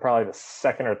 I'm probably the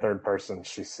second or third person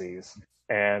she sees.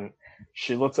 And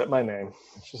she looks at my name.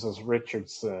 She says,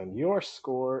 Richardson, your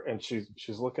score. And she's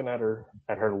looking at her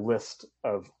list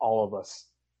of all of us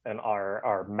and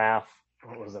our math,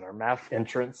 our math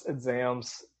entrance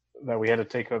exams that we had to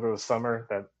take over the summer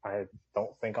that I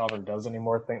don't think Auburn does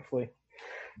anymore, thankfully.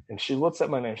 And she looks at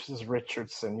my name. She says,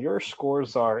 Richardson, your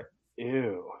scores are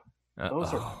ew.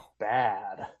 Those are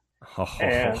bad. Oh.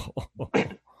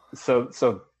 And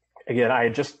so again, I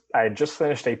had just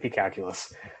finished AP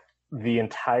Calculus. The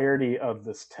entirety of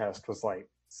this test was like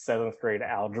 7th grade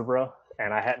algebra,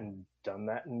 and I hadn't done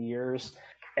that in years.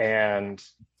 And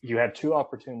you had 2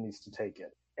 opportunities to take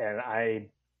it, and I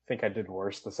think I did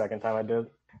worse the second time I did.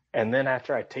 And then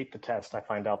after I take the test, I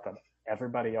find out that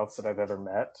everybody else that I've ever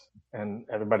met and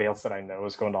everybody else that I know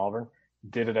is going to Auburn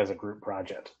did it as a group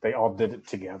project. They all did it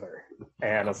together.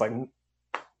 And it's like,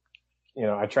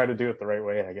 I try to do it the right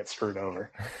way and I get screwed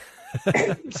over.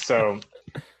 So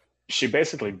she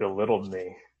basically belittled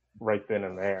me right then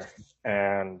and there.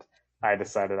 And I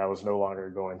decided I was no longer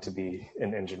going to be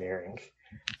in engineering.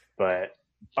 But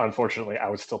unfortunately, I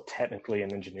was still technically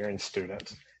an engineering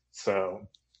student. So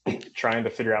trying to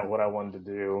figure out what I wanted to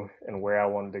do and where I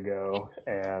wanted to go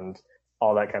and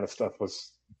all that kind of stuff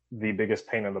was the biggest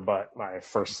pain in the butt my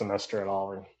first semester at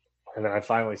Auburn. And then I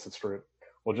finally said, screw it,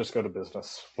 we'll just go to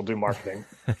business. We'll do marketing.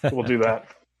 We'll do that.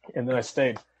 And then I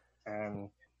stayed. And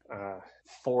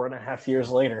 4.5 years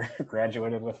later,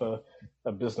 graduated with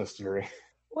a business degree.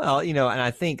 Well, and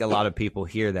I think a lot of people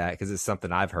hear that because it's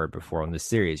something I've heard before on this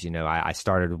series. I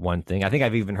started one thing. I think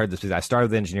I've even heard this because I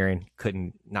started with engineering,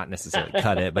 not necessarily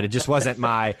cut it, but it just wasn't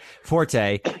my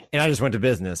forte. And I just went to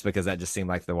business because that just seemed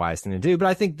like the wise thing to do. But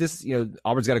I think this,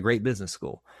 Auburn's got a great business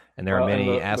school, and there are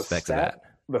many aspects of that.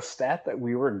 The stat that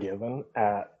we were given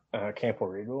at Camp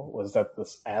War Eagle was that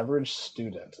this average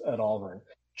student at Auburn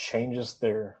changes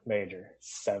their major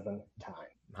 7 times.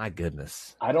 My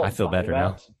goodness. I feel better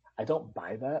now. I don't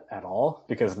buy that at all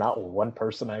because not one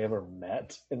person I ever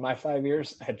met in my 5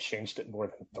 years had changed it more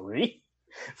than 3.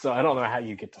 So I don't know how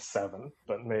you get to 7,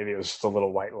 but maybe it was just a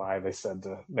little white lie they said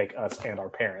to make us and our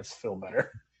parents feel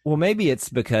better. Well, maybe it's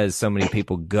because so many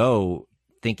people go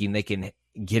thinking they can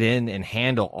get in and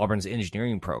handle Auburn's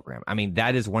engineering program. I mean,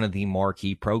 that is one of the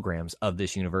marquee programs of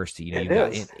this university. You've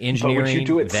got engineering. But would you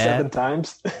do it vet. 7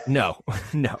 times? No.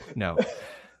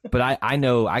 But I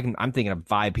know I'm thinking of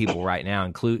 5 people right now,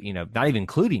 not even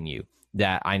including you,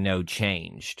 that I know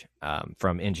changed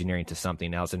from engineering to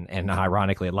something else. And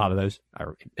ironically, a lot of those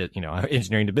are,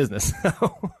 engineering to business.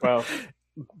 Well,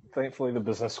 thankfully, the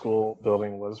business school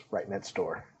building was right next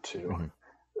door to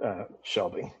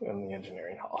Shelby in the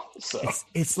engineering hall. So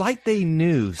it's like they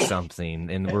knew something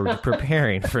and were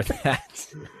preparing for that.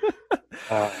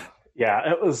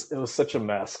 Yeah, it was such a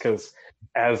mess because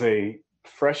as a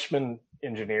freshman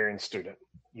engineering student,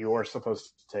 you are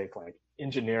supposed to take like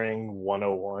engineering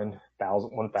 101,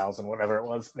 1000, whatever it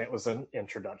was. And it was an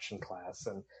introduction class,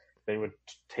 and they would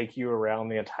take you around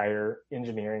the entire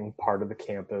engineering part of the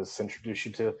campus, introduce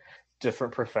you to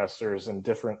different professors and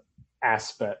different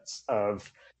aspects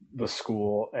of the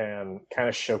school, and kind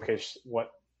of showcase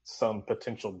what some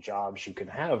potential jobs you could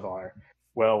have are.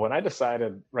 Well, when I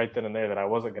decided right then and there that I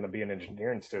wasn't going to be an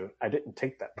engineering student, I didn't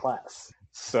take that class.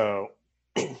 So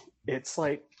it's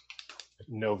like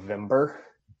November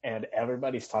and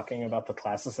everybody's talking about the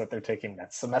classes that they're taking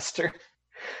that semester.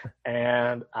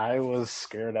 And I was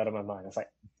scared out of my mind. It's like,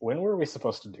 when were we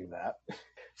supposed to do that?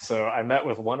 So I met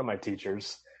with one of my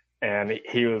teachers, and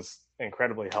he was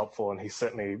incredibly helpful, and he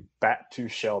sent me back to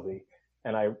Shelby.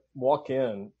 And I walk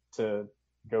in to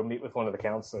go meet with one of the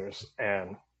counselors,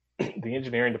 and the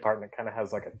engineering department kind of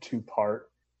has like a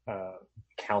 2-part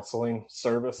counseling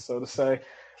service, so to say.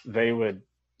 They would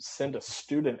send a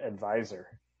student advisor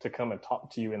to come and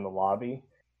talk to you in the lobby.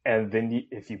 And then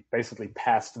if you basically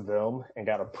passed them and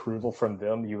got approval from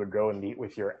them, you would go and meet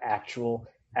with your actual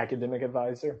academic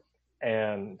advisor.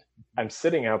 And I'm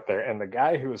sitting out there, and the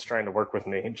guy who was trying to work with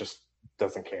me just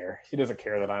doesn't care. He doesn't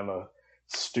care that I'm a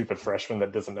stupid freshman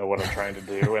that doesn't know what I'm trying to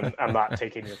do, and I'm not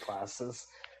taking your classes.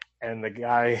 And the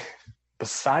guy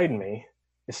beside me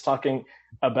is talking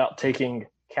about taking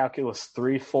calculus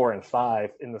 3, 4, and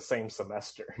 5 in the same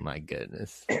semester. My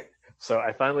goodness. So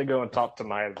I finally go and talk to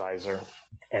my advisor,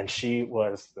 and she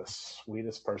was the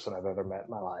sweetest person I've ever met in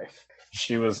my life.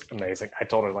 She was amazing. I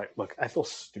told her, like, look, I feel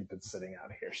stupid sitting out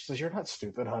here. She says, you're not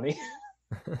stupid, honey.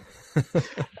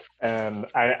 And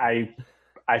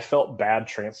I felt bad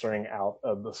transferring out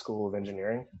of the School of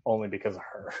Engineering only because of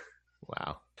her.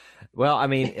 Wow. Well, I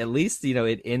mean, at least,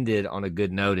 it ended on a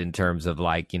good note in terms of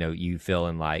like, you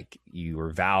feeling like you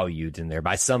were valued in there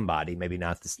by somebody, maybe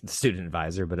not the student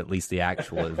advisor, but at least the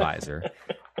actual advisor.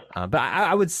 But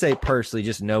I would say personally,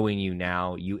 just knowing you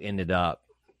now, you ended up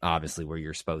obviously where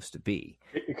you're supposed to be.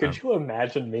 Could you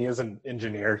imagine me as an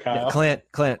engineer, Kyle? Clint,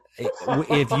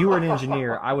 if you were an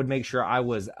engineer, I would make sure I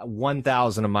was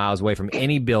 1,000 miles away from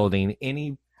any building,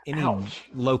 any Ouch.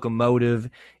 locomotive,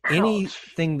 Ouch.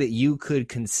 anything that you could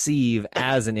conceive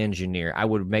as an engineer, I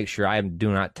would make sure I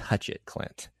do not touch it,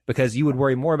 Clint, because you would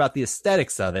worry more about the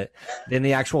aesthetics of it than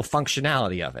the actual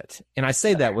functionality of it. And I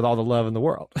say that with all the love in the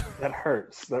world. That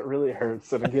hurts. That really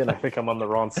hurts. And again, I think I'm on the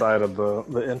wrong side of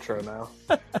the intro now.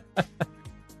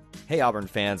 Hey, Auburn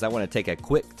fans, I want to take a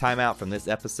quick timeout from this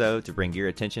episode to bring your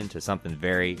attention to something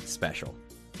very special.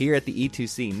 Here at the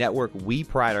E2C Network, we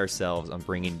pride ourselves on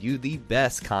bringing you the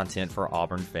best content for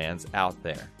Auburn fans out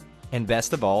there. And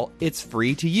best of all, it's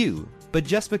free to you. But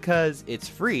just because it's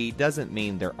free doesn't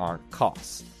mean there aren't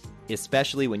costs,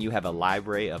 especially when you have a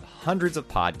library of hundreds of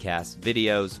podcasts,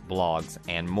 videos, blogs,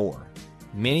 and more.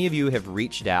 Many of you have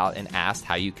reached out and asked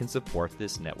how you can support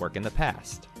this network in the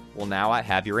past. Well, now I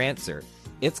have your answer.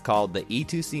 It's called the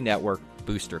E2C Network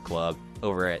Booster Club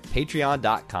over at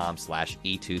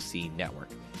patreon.com/E2C Network.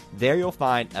 There you'll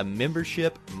find a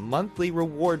membership monthly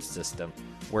reward system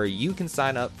where you can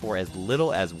sign up for as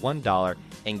little as $1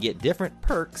 and get different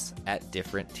perks at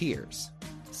different tiers.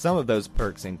 Some of those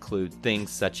perks include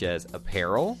things such as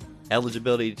apparel,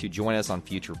 eligibility to join us on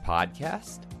future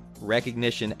podcasts,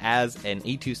 recognition as an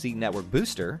E2C Network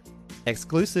booster,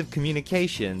 exclusive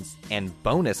communications, and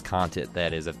bonus content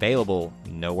that is available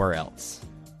nowhere else.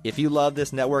 If you love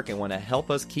this network and want to help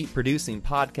us keep producing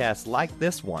podcasts like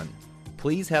this one,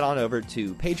 please head on over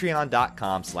to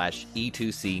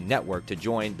patreon.com/E2C Network to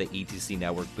join the E2C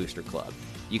Network Booster Club.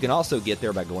 You can also get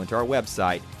there by going to our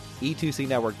website,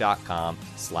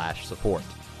 e2cnetwork.com/support.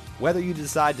 Whether you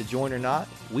decide to join or not,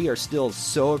 we are still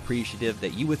so appreciative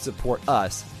that you would support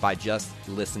us by just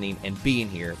listening and being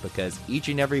here, because each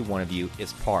and every one of you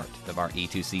is part of our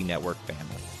E2C Network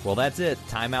family. Well, that's it.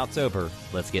 Timeout's over.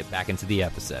 Let's get back into the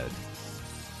episode.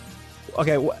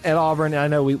 Okay, at Auburn, I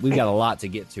know we've got a lot to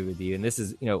get to with you, and this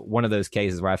is one of those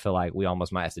cases where I feel like we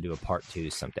almost might have to do a part 2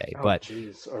 someday. Oh, but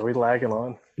geez. Are we lagging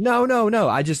on? No.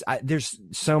 There's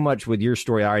so much with your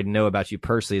story I already know about you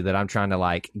personally that I'm trying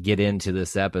to get into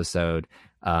this episode.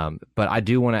 But I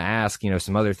do want to ask,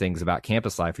 some other things about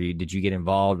campus life for you. Did you get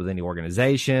involved with any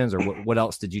organizations, or what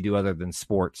else did you do other than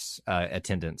sports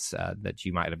attendance that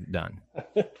you might have done?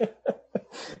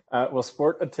 Well,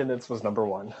 sport attendance was number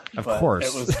one. Of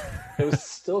course. It was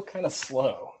still kind of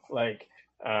slow.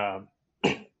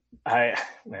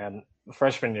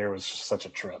 Freshman year was just such a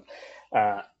trip.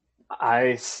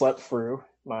 I slept through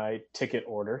my ticket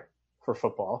order for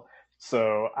football.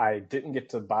 So I didn't get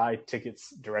to buy tickets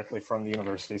directly from the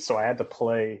university. So I had to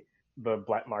play the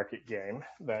black market game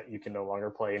that you can no longer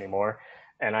play anymore.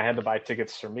 And I had to buy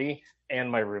tickets for me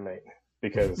and my roommate,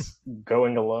 because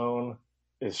going alone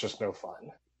is just no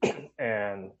fun.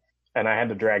 And I had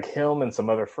to drag him and some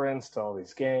other friends to all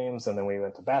these games. And then we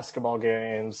went to basketball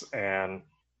games and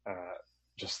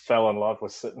just fell in love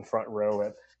with sitting front row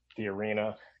at the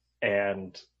arena.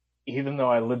 And even though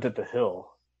I lived at the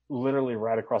Hill, literally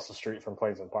right across the street from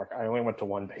Plainsman Park, I only went to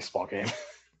one baseball game.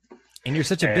 And you're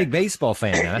such a big baseball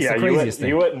fan now. That's yeah, the craziest thing.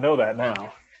 You wouldn't know that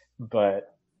now.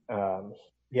 But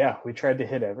we tried to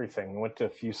hit everything. We went to a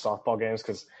few softball games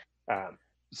because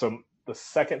so the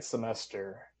second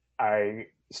semester I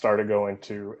started going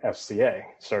to FCA,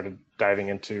 started diving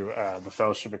into the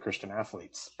Fellowship of Christian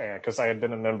Athletes. And because I had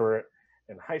been a member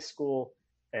in high school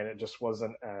and it just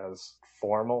wasn't as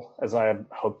formal as I had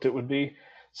hoped it would be.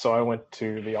 So I went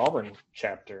to the Auburn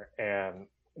chapter, and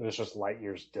it was just light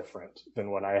years different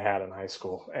than what I had in high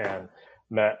school, and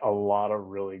met a lot of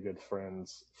really good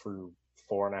friends through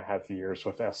 4.5 years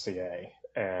with FCA,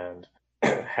 and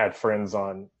had friends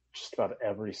on just about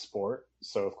every sport.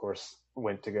 So of course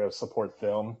went to go support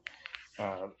them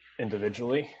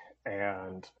individually,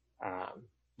 and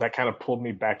that kind of pulled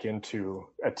me back into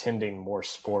attending more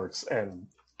sports and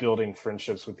building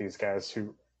friendships with these guys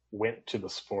who went to the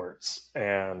sports.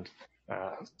 And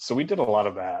so we did a lot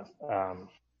of that.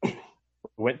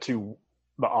 Went to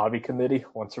the Avi committee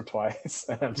once or twice,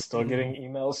 and I'm still getting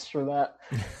emails for that.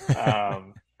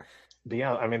 But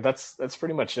yeah, I mean, that's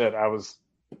pretty much it. I was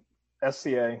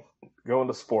SCA, going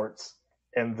to sports,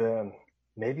 and then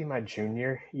maybe my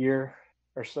junior year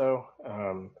or so,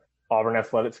 Auburn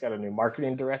Athletics got a new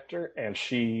marketing director, and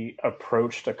she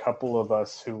approached a couple of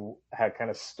us who had kind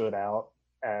of stood out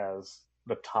as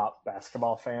the top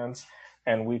basketball fans,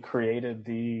 and we created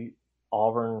the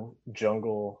Auburn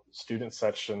Jungle student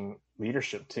section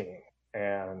leadership team.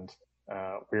 And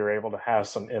we were able to have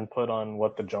some input on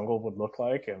what the Jungle would look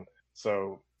like. And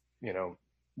so,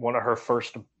 one of her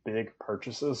first big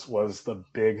purchases was the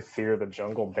big Fear the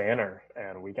Jungle banner.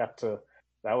 And we got to,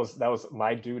 that was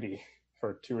my duty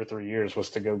for 2 or 3 years,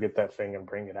 was to go get that thing and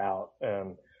bring it out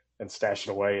and stash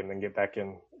it away, and then get back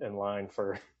in line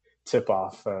for tip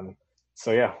off. And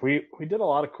So yeah, we did a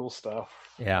lot of cool stuff.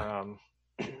 Yeah.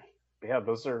 Yeah,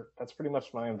 that's pretty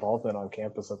much my involvement on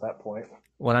campus at that point.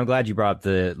 Well, I'm glad you brought up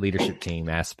the leadership team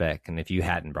aspect. And if you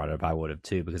hadn't brought it up, I would have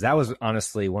too, because that was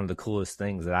honestly one of the coolest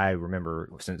things that I remember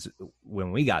since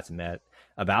when we got to met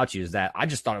about you, is that I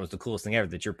just thought it was the coolest thing ever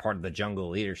that you're part of the jungle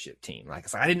leadership team.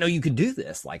 Like, I didn't know you could do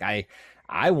this. Like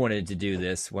I wanted to do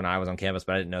this when I was on campus,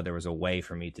 but I didn't know there was a way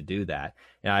for me to do that.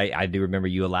 And I do remember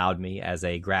you allowed me as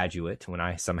a graduate when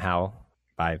I somehow,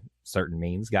 by certain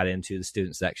means, got into the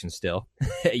student section still.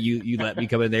 you let me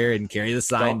come in there and carry the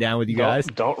sign down with you guys.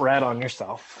 Don't rat on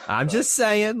yourself. I'm just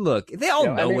saying, look, they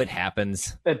all know what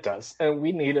happens. It does. And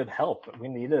we needed help. We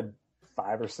needed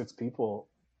 5 or 6 people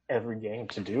every game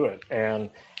to do it.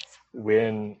 And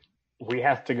when we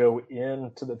have to go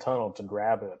into the tunnel to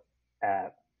grab it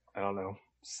at, I don't know,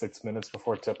 6 minutes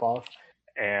before tip off,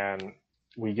 and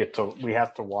we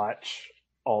have to watch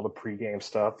all the pregame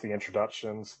stuff, the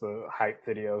introductions, the hype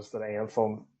videos, the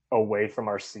anthem away from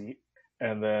our seat.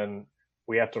 And then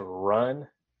we have to run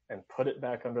and put it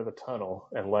back under the tunnel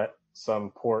and let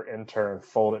some poor intern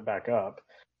fold it back up.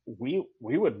 We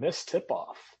would miss tip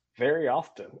off very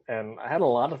often. And I had a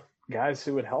lot of guys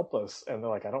who would help us, and they're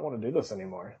like, I don't want to do this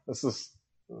anymore. This is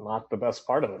not the best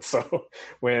part of it. So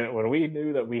when we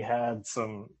knew that we had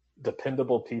some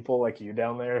dependable people like you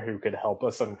down there who could help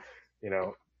us, and, you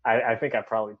know, I think I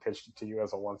probably pitched it to you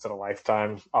as a once in a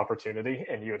lifetime opportunity,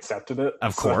 and you accepted it.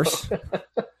 Of course.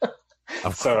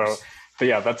 But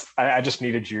yeah, I just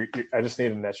needed you. I just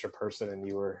needed an extra person, and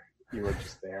you were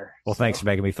just there. Well, thanks for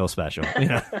making me feel special. You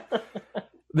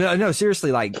know? No,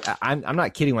 seriously, like I'm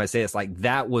not kidding when I say this. Like,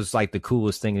 that was like the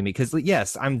coolest thing to me, because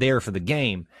yes, I'm there for the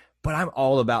game, but I'm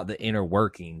all about the inner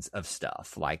workings of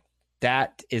stuff. Like,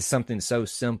 that is something so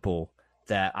simple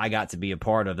that I got to be a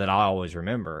part of that I always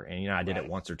remember. And, you know, I did it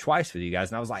once or twice with you guys,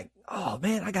 and I was like, oh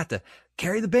man, I got to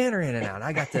carry the banner in and out.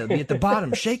 I got to be at the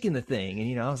bottom shaking the thing. And,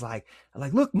 you know, I was like,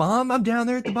 look, Mom, I'm down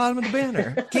there at the bottom of the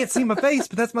banner. Can't see my face,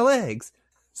 but that's my legs.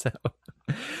 So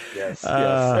yes.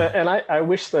 And I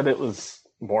wish that it was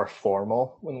more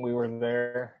formal when we were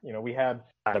there. You know, we had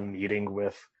a meeting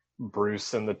with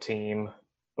Bruce and the team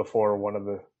before one of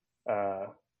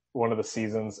the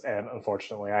seasons, and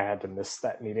unfortunately I had to miss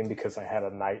that meeting because I had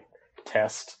a night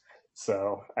test.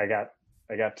 So I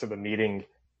got to the meeting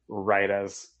right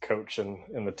as coach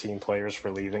and the team players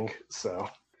were leaving. So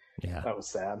yeah, that was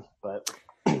sad, but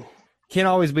can't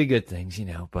always be good things, you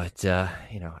know. But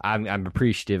you know, I'm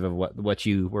appreciative of what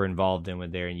you were involved in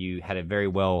with there, and you had a very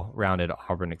well-rounded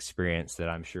Auburn experience that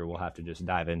I'm sure we'll have to just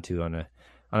dive into on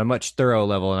a much thorough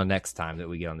level the next time that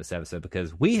we get on this episode,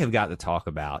 because we have got to talk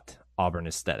about Auburn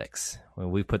aesthetics when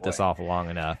we put this off long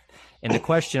enough. And the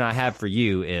question I have for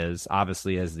you is,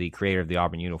 obviously, as the creator of the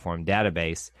Auburn Uniform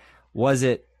Database, was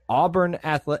it Auburn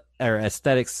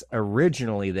aesthetics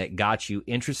originally that got you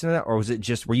interested in that, or was it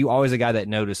just, were you always a guy that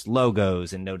noticed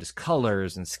logos and noticed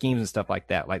colors and schemes and stuff like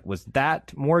that? Like, was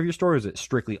that more of your story, or was it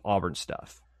strictly Auburn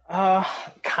stuff?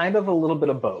 Kind of a little bit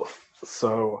of both.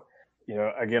 So, you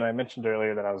know, again, I mentioned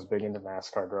earlier that I was big into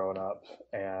NASCAR growing up,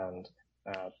 and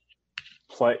I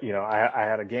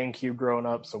had a GameCube growing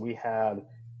up, so we had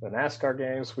the NASCAR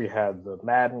games, we had the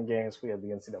Madden games, we had the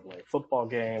NCAA football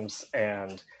games,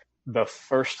 and the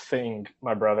first thing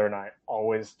my brother and I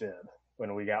always did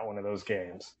when we got one of those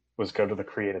games was go to the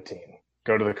create a team,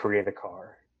 go to the create a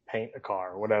car, paint a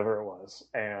car, whatever it was,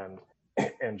 and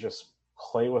just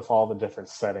play with all the different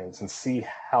settings and see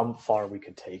how far we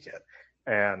could take it.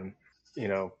 And you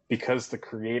know, because the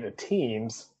creative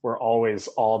teams were always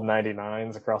all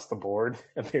 99s across the board,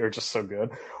 and they were just so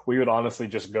good, we would honestly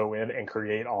just go in and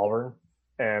create Auburn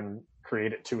and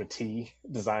create it to a T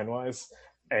design-wise,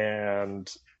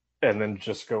 and then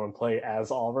just go and play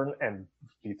as Auburn and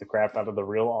beat the crap out of the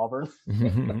real Auburn.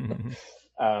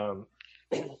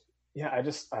 Yeah,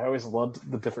 I always loved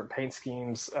the different paint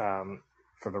schemes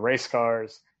for the race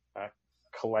cars.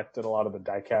 Collected a lot of the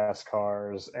diecast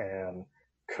cars and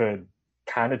could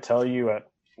kind of tell you at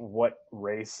what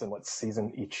race and what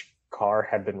season each car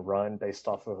had been run based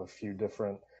off of a few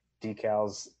different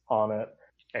decals on it.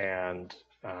 And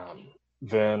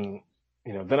then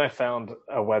I found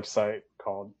a website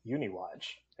called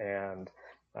UniWatch, and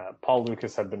Paul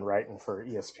Lucas had been writing for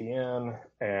ESPN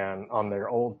and on their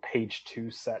old page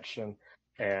 2 section.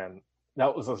 And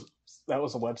that was a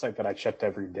website that I checked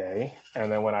every day. And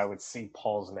then when I would see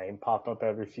Paul's name pop up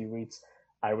every few weeks,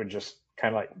 I would just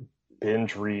kind of like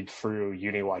binge read through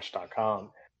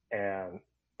uniwatch.com and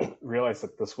realize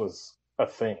that this was a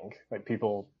thing. Like,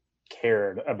 people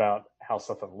cared about how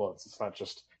something looks. It's not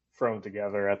just thrown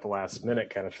together at the last minute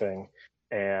kind of thing.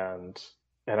 And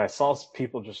I saw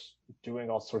people just doing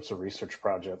all sorts of research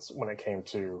projects when it came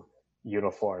to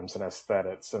uniforms and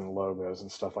aesthetics and logos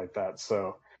and stuff like that.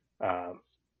 So um,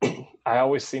 I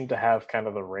always seem to have kind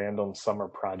of the random summer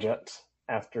project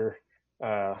after,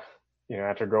 uh,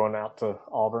 after going out to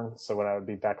Auburn. So when I would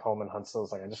be back home in Huntsville,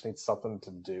 it's like, I just need something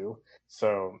to do.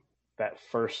 So that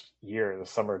first year, the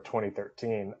summer of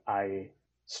 2013, I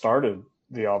started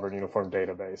the Auburn uniform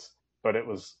database, but it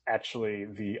was actually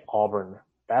the Auburn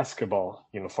basketball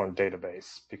uniform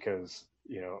database because,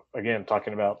 again,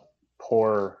 talking about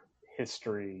poor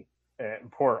history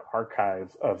and poor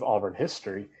archive of Auburn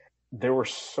history, there were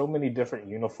so many different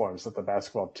uniforms that the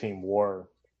basketball team wore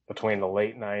between the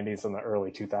late 90s and the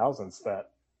early 2000s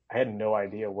that I had no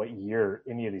idea what year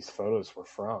any of these photos were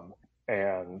from.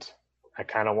 And I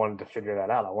kind of wanted to figure that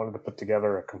out. I wanted to put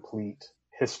together a complete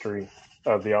history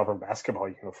of the Auburn basketball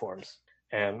uniforms.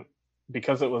 And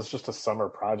because it was just a summer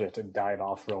project, it died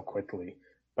off real quickly.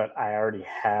 But I already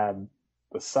had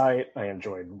the site. I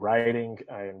enjoyed writing.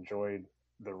 I enjoyed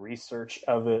the research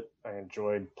of it. I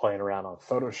enjoyed playing around on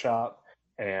Photoshop.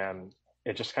 And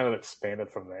it just kind of expanded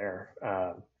from there.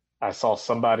 I saw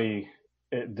somebody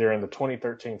during the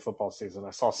 2013 football season,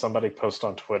 I saw somebody post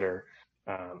on Twitter,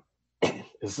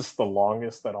 is this the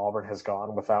longest that Auburn has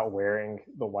gone without wearing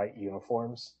the white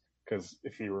uniforms? Because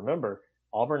if you remember,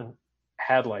 Auburn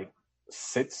had like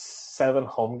 6-7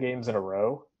 home games in a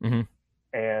row,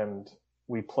 and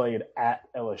we played at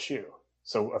LSU.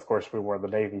 So, of course, we wore the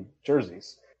Navy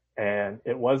jerseys. And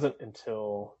it wasn't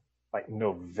until like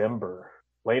November,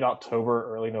 late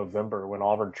October, early November, when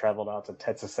Auburn traveled out to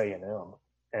Texas A&M.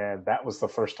 And that was the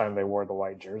first time they wore the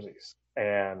white jerseys.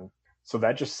 And so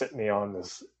that just set me on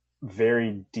this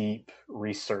very deep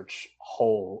research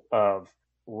hole of,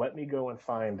 let me go and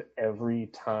find every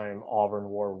time Auburn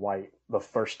wore white the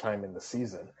first time in the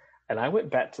season. And I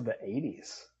went back to the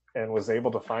 80s and was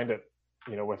able to find it,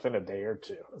 within a day or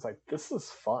two. I was like, this is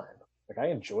fun. Like,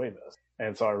 I enjoy this.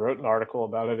 And so I wrote an article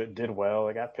about it. It did well.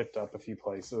 It got picked up a few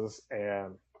places,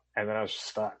 and then I was just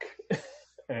stuck.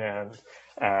 And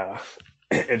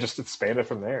it just expanded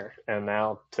from there. And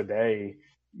now today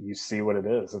you see what it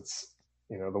is. It's,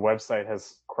 the website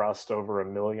has crossed over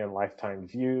 1 million lifetime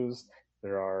views.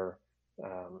 There are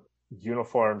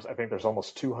uniforms. I think there's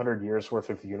almost 200 years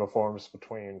worth of uniforms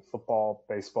between football,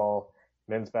 baseball,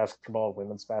 men's basketball,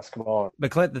 women's basketball.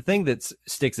 But Clint, the thing that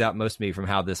sticks out most to me from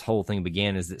how this whole thing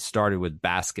began is it started with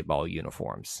basketball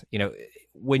uniforms.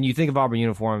 When you think of Auburn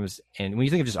uniforms and when you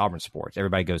think of just Auburn sports,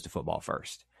 everybody goes to football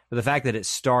first. But the fact that it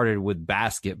started with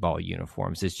basketball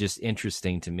uniforms is just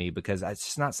interesting to me because it's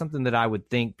just not something that I would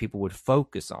think people would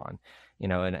focus on.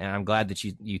 And I'm glad that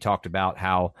you talked about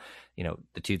how,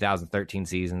 the 2013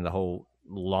 season, the whole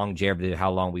longevity, how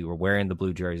long we were wearing the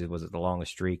blue jersey, was it the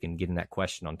longest streak, and getting that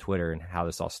question on Twitter and how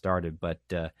this all started. But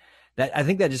that, I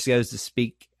think that just goes to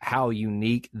speak how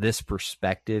unique this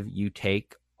perspective you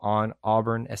take on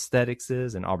Auburn aesthetics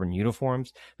is and Auburn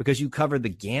uniforms, because you cover the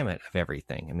gamut of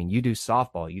everything. I mean, you do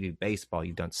softball, you do baseball,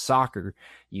 you've done soccer,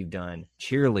 you've done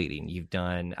cheerleading,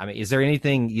 is there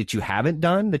anything that you haven't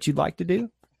done that you'd like to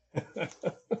do?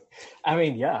 I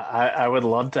mean, yeah, I would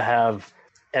love to have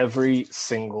every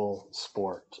single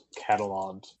sport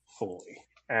cataloged fully.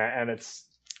 And it's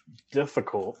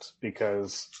difficult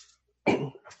because,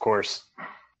 of course,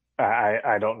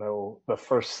 I don't know the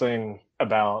first thing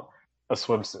about a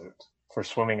swimsuit for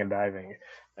swimming and diving.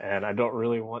 And I don't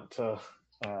really want to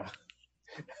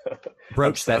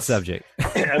broach that subject.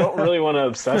 I don't really want to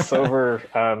obsess over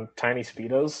tiny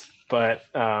Speedos, but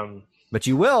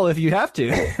you will if you have to.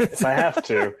 If I have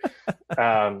to.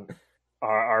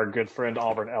 Our good friend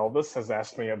Auburn Elvis has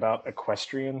asked me about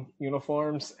equestrian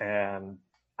uniforms, and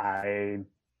I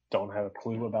don't have a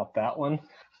clue about that one.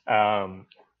 And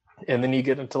then you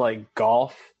get into like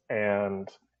golf and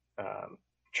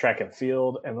track and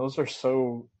field, and those are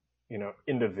so,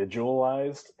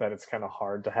 individualized that it's kind of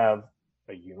hard to have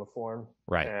a uniform.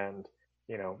 Right. And,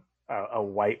 a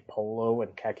white polo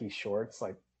and khaki shorts,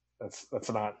 like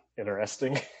that's not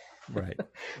interesting. Right.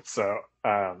 So,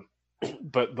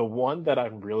 but the one that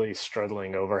I'm really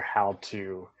struggling over how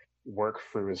to work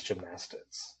through is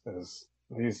gymnastics. Is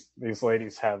these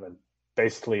ladies have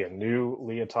basically a new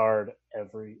leotard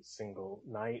every single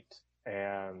night,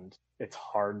 and it's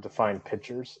hard to find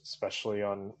pictures, especially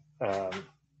on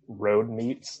road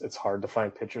meets. It's hard to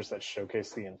find pictures that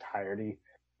showcase the entirety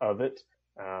of it.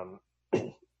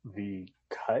 The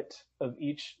cut of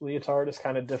each leotard is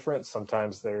kind of different.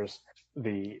 Sometimes there's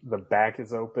the back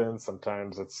is open.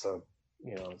 Sometimes it's a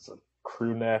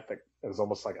crew neck that is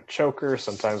almost like a choker.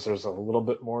 Sometimes there's a little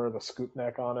bit more of a scoop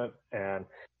neck on it, and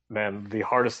man, the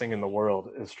hardest thing in the world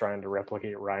is trying to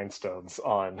replicate rhinestones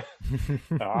on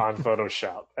on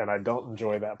Photoshop, and I don't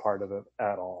enjoy that part of it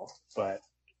at all. But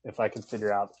if I can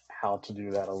figure out how to do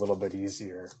that a little bit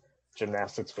easier,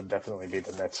 gymnastics would definitely be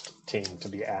the next team to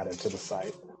be added to the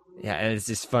site. Yeah, and it's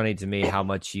just funny to me how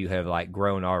much you have like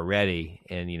grown already,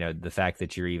 and the fact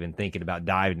that you're even thinking about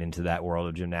diving into that world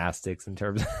of gymnastics in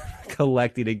terms of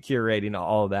collecting and curating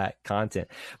all that content.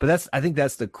 But I think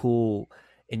that's the cool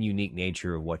and unique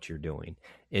nature of what you're doing,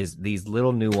 is these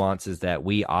little nuances that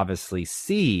we obviously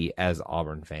see as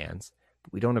Auburn fans,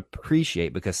 but we don't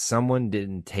appreciate because someone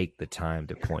didn't take the time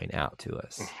to point out to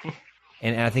us.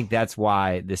 And I think that's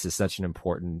why this is such an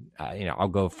important, I'll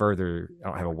go further. I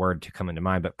don't have a word to come into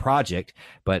mind, but project,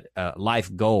 but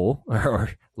life goal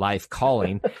or life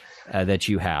calling that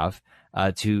you have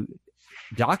to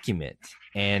document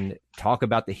and talk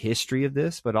about the history of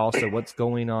this, but also what's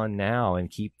going on now and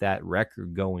keep that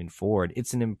record going forward.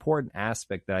 It's an important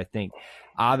aspect that I think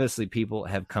obviously people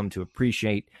have come to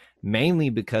appreciate mainly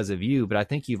because of you, but I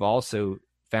think you've also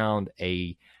found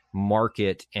a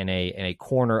market and a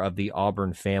corner of the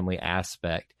Auburn family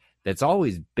aspect that's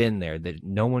always been there, that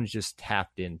no one's just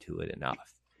tapped into it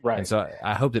enough. Right. And so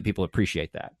I hope that people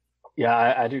appreciate that.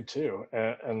 Yeah, I do too.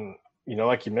 And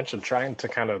like you mentioned, trying to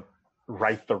kind of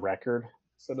write the record,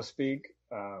 so to speak.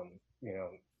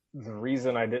 The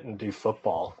reason I didn't do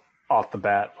football off the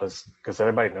bat was because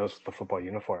everybody knows what the football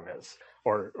uniform is,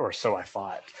 or so I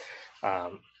thought.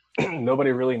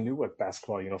 Nobody really knew what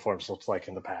basketball uniforms looked like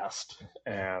in the past,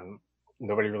 and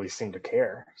nobody really seemed to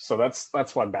care. So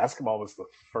that's why basketball was the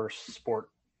first sport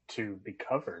to be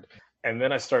covered. And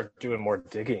then I started doing more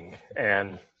digging,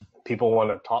 and people want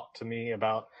to talk to me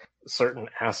about certain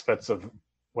aspects of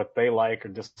what they like or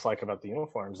dislike about the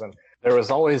uniforms. And there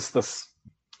was always this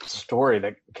story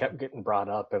that kept getting brought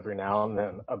up every now and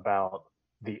then about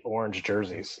the orange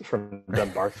jerseys from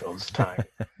Doug Barfield's time.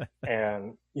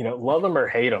 And, love them or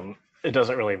hate them, it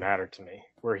doesn't really matter to me.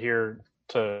 We're here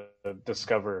to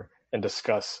discover and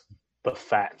discuss the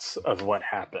facts of what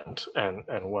happened and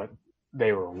what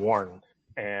they were worn.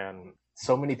 And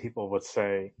so many people would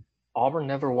say, Auburn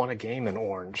never won a game in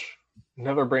orange.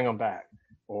 Never bring them back.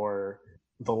 Or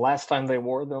the last time they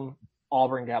wore them,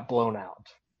 Auburn got blown out.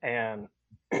 And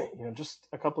just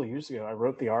a couple of years ago, I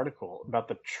wrote the article about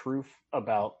the truth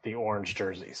about the orange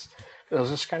jerseys. I was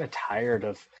just kind of tired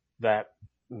of that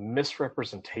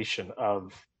misrepresentation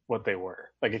of what they were.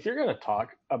 Like, if you're going to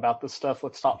talk about this stuff,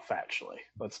 let's talk factually.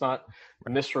 Let's not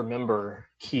misremember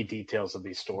key details of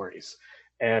these stories.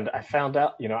 And I found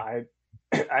out,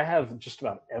 I have just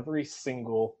about every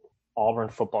single Auburn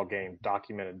football game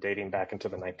documented dating back into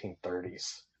the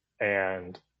 1930s.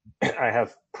 And I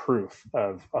have proof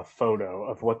of a photo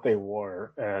of what they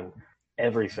wore and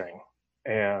everything.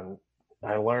 And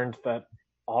I learned that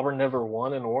Auburn never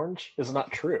won in orange is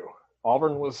not true.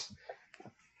 Auburn was,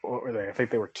 what were they? I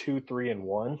think they were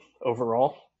 2-3-1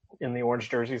 overall in the orange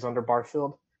jerseys under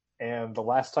Barfield. And the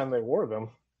last time they wore them,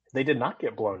 they did not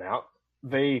get blown out.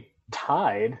 They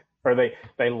tied, or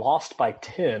they lost by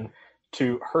 10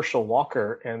 to Herschel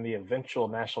Walker and the eventual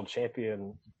national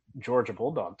champion Georgia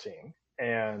Bulldog team.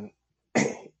 And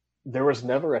there was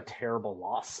never a terrible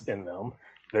loss in them.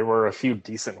 There were a few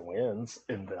decent wins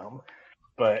in them,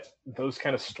 but those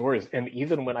kind of stories, and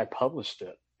even when I published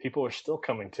it, people were still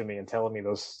coming to me and telling me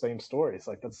those same stories.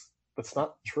 Like, that's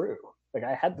not true. Like,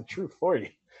 I had the truth for you.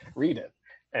 Read it.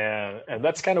 And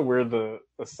that's kind of where the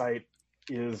site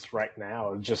is right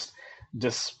now, just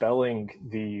dispelling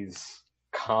these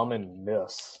common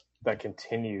myths that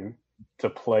continue to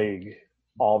plague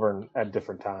Auburn at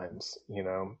different times.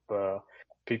 The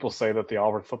people say that the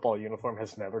Auburn football uniform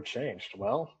has never changed.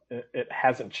 Well, it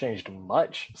hasn't changed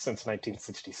much since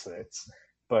 1966.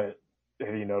 But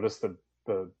have you noticed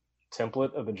the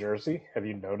template of the jersey? Have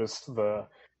you noticed the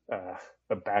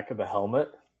back of the helmet?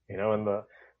 In the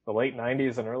late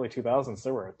 90s and early 2000s,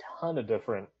 there were a ton of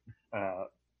different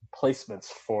placements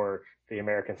for the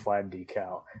American flag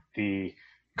decal, the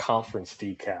conference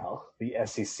decal, the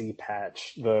SEC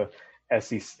patch, the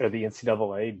SEC or the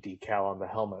NCAA decal on the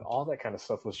helmet. All that kind of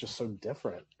stuff was just so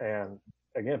different. And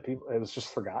again, it was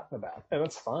just forgotten about, and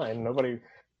it's fine. Nobody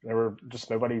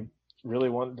really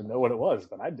wanted to know what it was,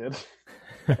 but I did,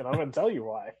 and I'm going to tell you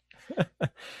why.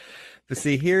 But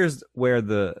see, here's where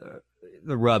the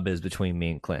rub is between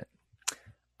me and Clint.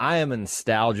 I am a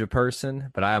nostalgia person,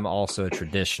 but I am also a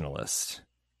traditionalist.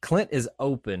 Clint is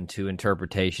open to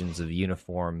interpretations of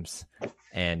uniforms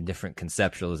and different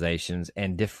conceptualizations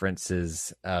and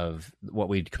differences of what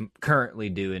we currently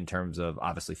do in terms of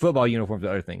obviously football uniforms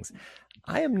and other things.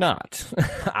 I am not.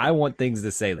 I want things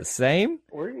to stay the same.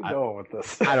 Where are you going with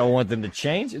this? I don't want them to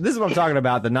change. This is what I'm talking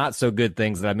about, the not so good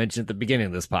things that I mentioned at the beginning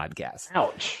of this podcast.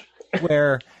 Ouch.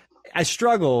 Where I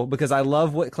struggle because I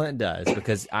love what Clint does,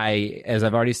 because as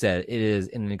I've already said, it is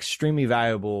an extremely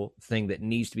valuable thing that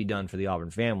needs to be done for the Auburn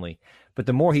family. But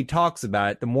the more he talks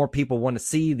about it, the more people want to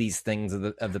see these things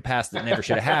of the past that never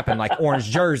should have happened, like orange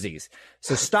jerseys.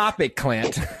 So stop it,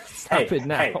 Clint. Stop it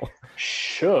now. Hey,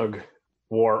 Suge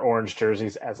wore orange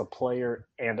jerseys as a player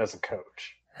and as a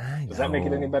coach. Does that make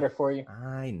it any better for you?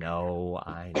 I know.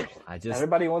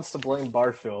 Everybody wants to blame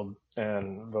Barfield,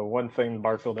 and the one thing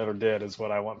Barfield ever did is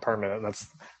what I want permanent. That's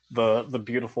the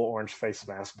beautiful orange face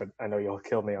mask. But I know you'll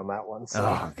kill me on that one. So.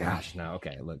 Oh gosh, no.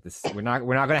 Okay, look, we're not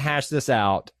going to hash this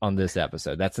out on this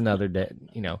episode. That's another day.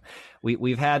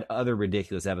 We've had other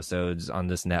ridiculous episodes on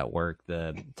this network.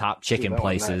 The top chicken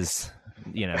places.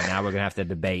 Nice. Now we're going to have to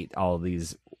debate all of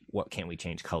these. What can't we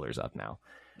change colors of now?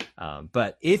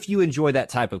 But if you enjoy that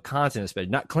type of content,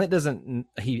 especially Clint doesn't,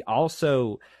 he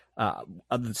also,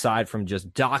 aside from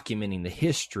just documenting the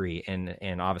history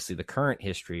and obviously the current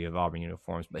history of Auburn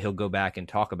uniforms, but he'll go back and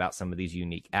talk about some of these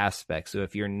unique aspects. So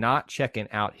if you're not checking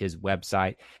out his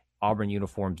website,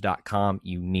 auburnuniforms.com,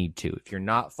 you need to. If you're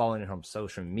not following him on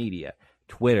social media,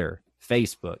 Twitter,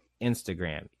 Facebook,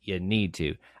 Instagram, you need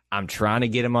to. I'm trying to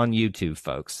get him on YouTube,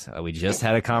 folks. We just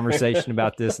had a conversation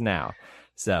about this now.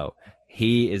 So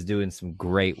he is doing some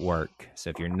great work. So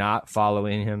if you're not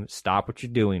following him, stop what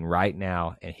you're doing right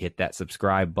now and hit that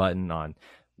subscribe button on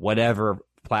whatever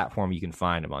platform you can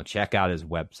find him on. Check out his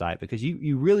website, because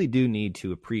you really do need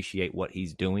to appreciate what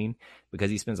he's doing,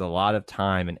 because he spends a lot of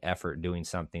time and effort doing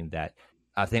something that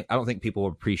I don't think people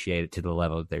will appreciate it to the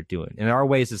level that they're doing. And there are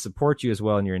ways to support you as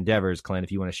well in your endeavors, Clint,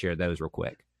 if you want to share those real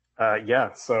quick.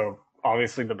 So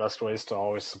obviously the best ways to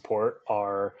always support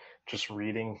are just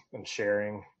reading and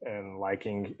sharing and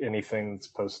liking anything that's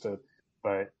posted.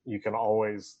 But you can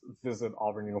always visit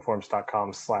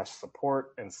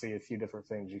auburnuniforms.com/support and see a few different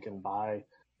things. You can buy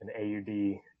an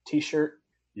AUD t-shirt.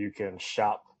 You can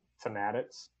shop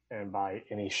Fanatics and buy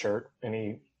any shirt,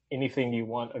 anything you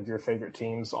want of your favorite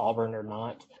teams, Auburn or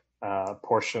not.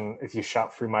 Portion, if you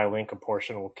shop through my link, a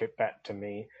portion will kick back to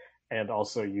me. And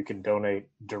also you can donate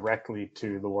directly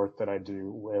to the work that I do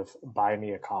with Buy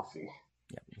Me a Coffee.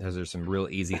 Yeah, those are some real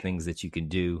easy things that you can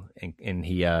do. And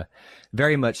he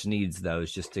very much needs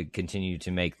those just to continue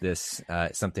to make this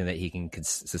something that he can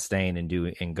sustain and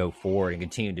do and go forward and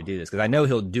continue to do this. Because I know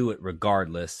he'll do it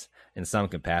regardless in some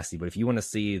capacity. But if you want to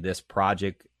see this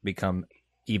project become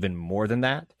even more than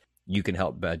that, you can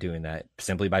help by doing that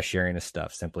simply by sharing his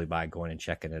stuff, simply by going and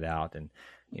checking it out and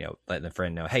letting a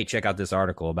friend know, hey, check out this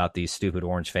article about these stupid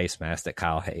orange face masks that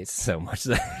Kyle hates so much.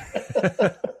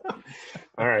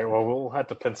 All right. Well, we'll have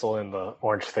to pencil in the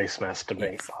orange face mask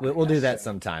debate. Yes, we'll do that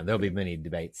sometime. There'll be many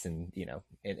debates in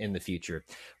the future.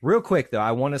 Real quick, though,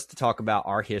 I want us to talk about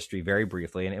our history very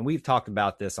briefly. And we've talked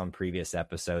about this on previous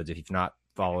episodes. If you've not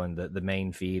following the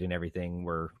main feed and everything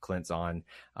where Clint's on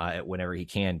whenever he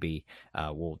can be,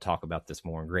 we'll talk about this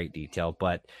more in great detail.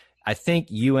 But I think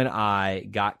you and I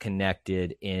got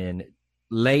connected in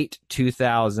late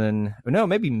 2000, no,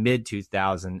 maybe mid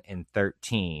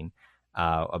 2013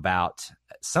 about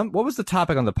what was the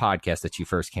topic on the podcast that you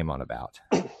first came on about?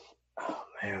 Oh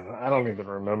man, I don't even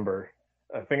remember.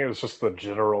 I think it was just the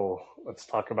general, let's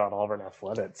talk about Auburn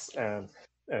athletics, and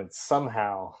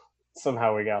somehow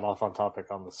we got off on topic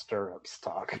on the stirrups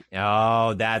talk.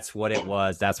 Oh, that's what it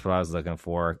was. That's what I was looking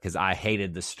for, because I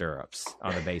hated the stirrups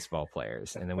on the baseball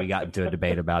players. And then we got into a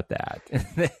debate about that.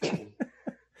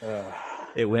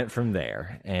 It went from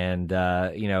there. And,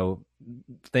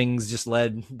 things just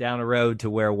led down a road to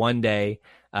where one day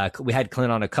we had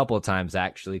Clint on a couple of times,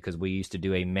 actually, because we used to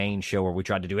do a main show where we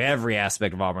tried to do every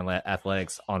aspect of Auburn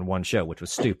athletics on one show, which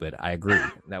was stupid. I agree.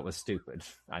 That was stupid.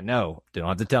 I know. Don't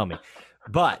have to tell me.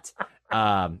 But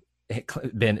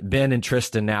Ben and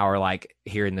Tristan now are like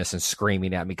hearing this and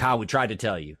screaming at me. Kyle, we tried to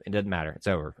tell you. It doesn't matter. It's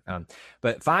over.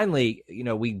 But finally,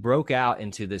 we broke out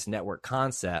into this network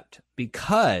concept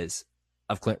because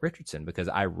of Clint Richardson, because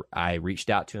I reached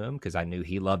out to him because I knew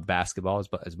he loved basketball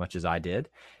as much as I did.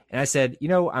 And I said,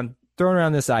 I'm throwing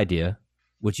around this idea.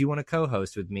 Would you want to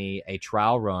co-host with me a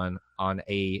trial run on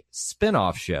a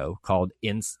spinoff show called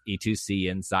E2C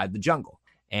Inside the Jungle?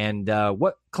 And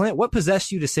Clint, what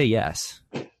possessed you to say yes?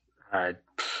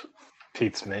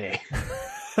 Pete's me.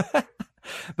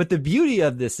 But the beauty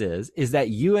of this is that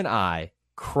you and I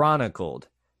chronicled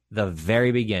the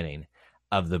very beginning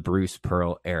of the Bruce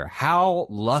Pearl era. How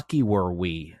lucky were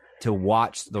we to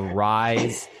watch the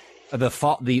rise,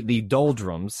 the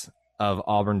doldrums of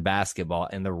Auburn basketball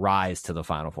and the rise to the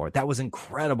Final Four. That was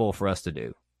incredible for us to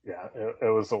do. Yeah,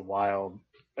 it was a wild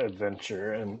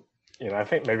adventure. And, I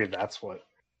think maybe that's what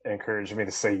encouraged me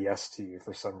to say yes to you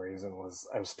for some reason, was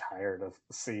I was tired of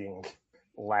seeing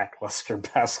lackluster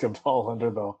basketball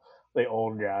under the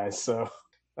old guys. So,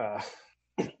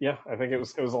 yeah, I think it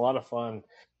was a lot of fun.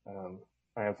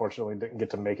 I unfortunately didn't get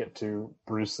to make it to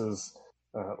Bruce's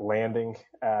landing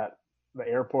at the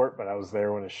airport, but I was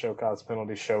there when his show cause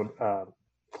penalty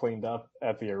cleaned up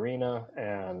at the arena,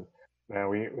 and man,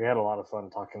 we had a lot of fun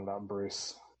talking about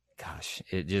Bruce. Gosh,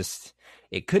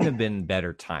 it couldn't have been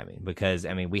better timing, because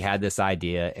we had this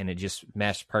idea and it just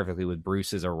meshed perfectly with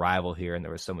Bruce's arrival here, and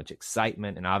there was so much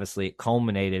excitement, and obviously it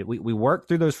culminated. We worked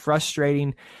through those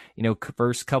frustrating,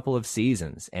 first couple of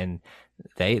seasons, and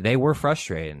they were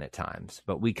frustrating at times,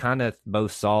 but we kind of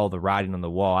both saw the writing on the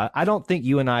wall. I don't think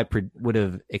you and I would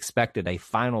have expected a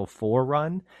Final Four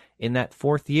run in that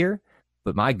fourth year,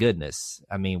 but my goodness,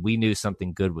 we knew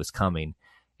something good was coming.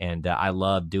 And I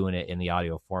love doing it in the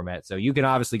audio format. So you can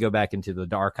obviously go back into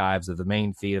the archives of the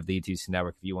main feed of the E2C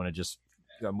Network if you want to just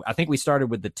I think we started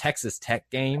with the Texas Tech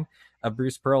game of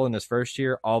Bruce Pearl in his first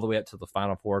year, all the way up to the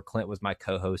Final Four. Clint was my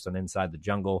co-host on Inside the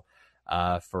Jungle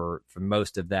for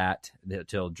most of that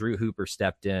until Drew Hooper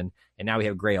stepped in. And now we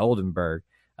have Gray Oldenburg.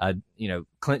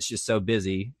 Clint's just so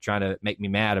busy trying to make me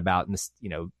mad about this,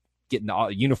 getting the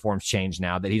uniforms changed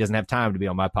now that he doesn't have time to be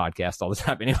on my podcast all the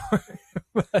time anymore.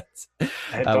 But,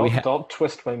 don't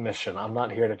twist my mission. I'm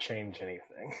not here to change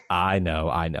anything. I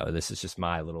know. This is just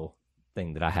my little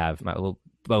thing that I have, my little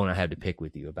bone I have to pick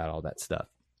with you about all that stuff.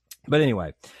 But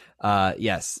anyway,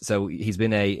 yes. So he's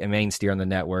been a mainstay on the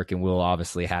network, and we'll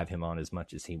obviously have him on as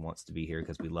much as he wants to be here,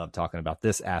 because we love talking about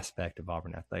this aspect of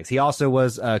Auburn athletics. He also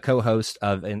was a co-host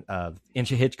of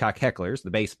Incha Hitchcock Hecklers,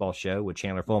 the baseball show with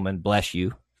Chandler Fullman. Bless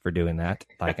you for doing that.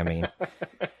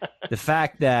 The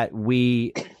fact that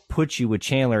we put you with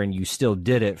Chandler and you still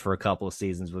did it for a couple of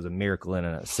seasons was a miracle in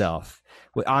and of itself.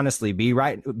 Honestly,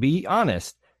 be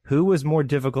honest. Who was more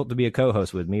difficult to be a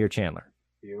co-host with, me or Chandler?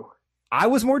 You. I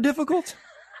was more difficult?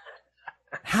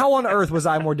 How on earth was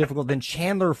I more difficult than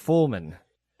Chandler Fullman?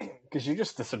 Because you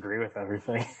just disagree with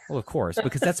everything. Well, of course,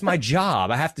 because that's my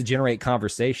job. I have to generate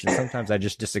conversation. Sometimes I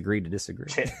just disagree to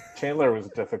disagree. Chandler was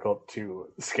difficult to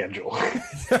schedule.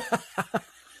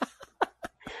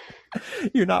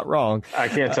 You're not wrong. I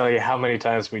can't tell you how many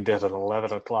times we did an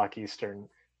 11 o'clock Eastern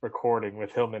recording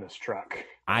with him in his truck.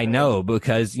 I know,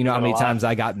 because you know how many times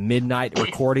I got midnight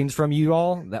recordings from you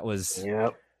all? That was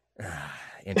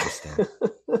interesting.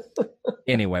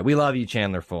 Anyway, we love you,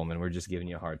 Chandler Fullman. We're just giving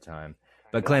you a hard time.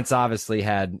 But Clint's obviously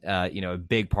had, a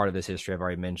big part of this history. I've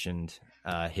already mentioned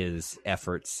his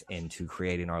efforts into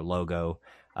creating our logo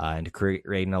and to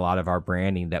creating a lot of our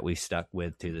branding that we've stuck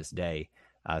with to this day.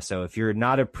 So if you're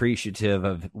not appreciative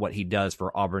of what he does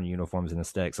for Auburn uniforms and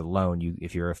aesthetics alone,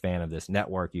 if you're a fan of this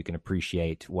network, you can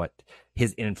appreciate what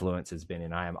his influence has been.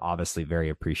 And I am obviously very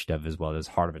appreciative, as well as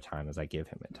hard of a time as I give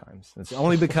him at times. It's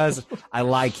only because I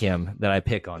like him that I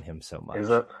pick on him so much. Is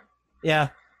it? Yeah.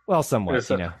 Well, somewhat,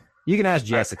 You can ask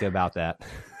Jessica about that.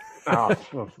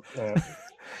 If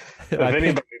anybody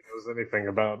knows anything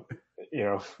about,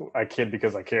 I kid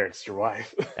because I care, it's your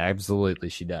wife. Absolutely,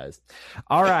 she does.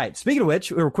 All right. Speaking of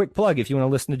which, a quick plug. If you want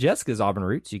to listen to Jessica's Auburn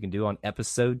Roots, you can do on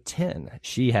episode 10.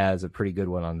 She has a pretty good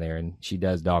one on there, and she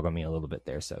does dog on me a little bit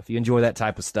there. So if you enjoy that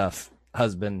type of stuff,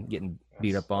 husband getting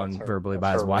beat up on verbally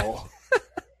by his wife,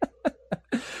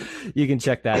 you can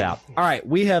check that out. All right.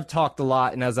 We have talked a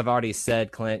lot. And as I've already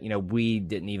said, Clint, we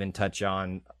didn't even touch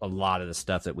on a lot of the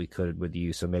stuff that we could with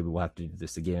you. So maybe we'll have to do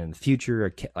this again in the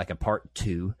future, like a part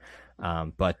 2.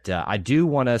 But I do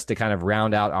want us to kind of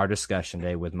round out our discussion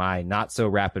today with my not so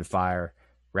rapid fire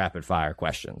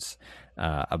questions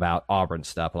about Auburn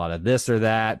stuff. A lot of this or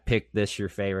that, pick this your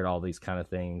favorite, all these kind of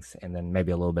things. And then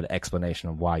maybe a little bit of explanation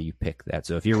of why you picked that.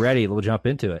 So if you're ready, we'll jump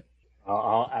into it.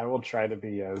 I will try to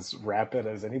be as rapid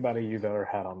as anybody you've ever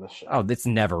had on this show. Oh, it's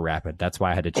never rapid. That's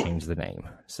why I had to change the name.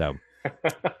 So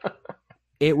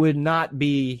it would not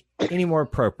be any more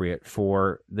appropriate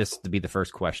for this to be the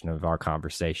first question of our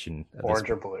conversation. Orange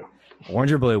or blue?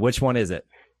 Orange or blue? Which one is it?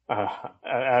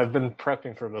 I've been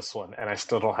prepping for this one, and I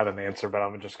still don't have an answer, but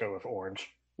I'm going to just go with orange.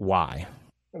 Why?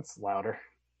 It's louder.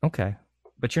 Okay.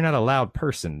 But you're not a loud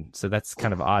person, so that's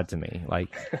kind of odd to me.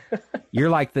 Like,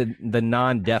 you're like the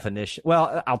non-definition.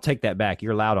 Well, I'll take that back.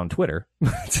 You're loud on Twitter.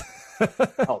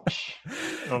 Ouch.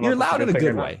 You're loud in a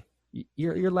good way.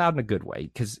 You're loud in a good way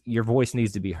because your voice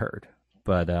needs to be heard.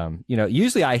 But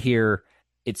usually I hear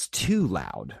it's too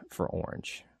loud for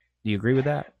orange. Do you agree with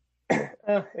that?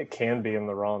 It can be in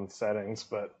the wrong settings,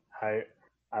 but I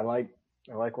like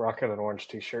I like rocking an orange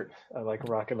T-shirt. I like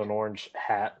rocking an orange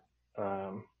hat.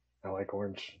 I like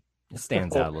orange. It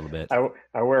stands out a little bit.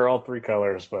 I wear all three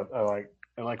colors, but I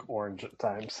like orange at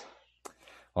times.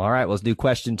 All right, let's do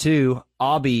question 2.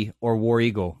 Aubie or War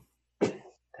Eagle?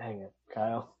 Dang it,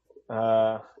 Kyle.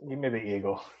 Give me the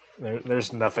eagle.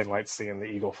 There's nothing like seeing the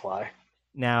eagle fly.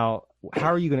 Now, how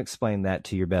are you going to explain that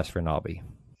to your best friend Aubie?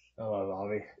 I love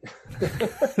Aubie.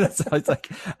 It's like,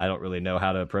 I don't really know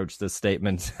how to approach this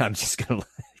statement. I'm just going to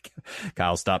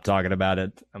Kyle, stop talking about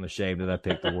it. I'm ashamed that I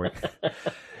picked the word.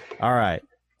 All right.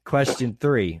 Question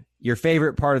 3. Your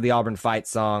favorite part of the Auburn fight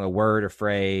song, a word, a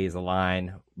phrase, a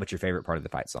line. What's your favorite part of the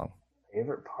fight song?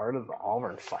 Favorite part of the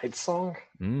Auburn fight song?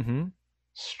 Mm-hmm.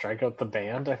 Strike Out the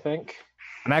Band, I think.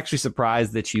 I'm actually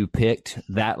surprised that you picked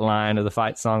that line of the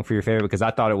fight song for your favorite, because I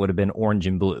thought it would have been orange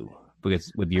and blue.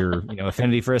 Because with your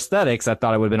affinity for aesthetics, I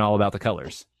thought it would have been all about the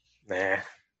colors. Nah,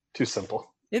 too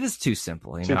simple. It is too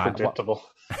simple. Too predictable.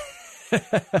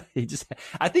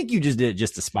 I think you just did it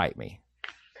just to spite me.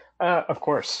 Of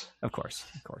course.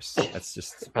 That's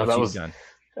just what you've done.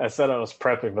 I said I was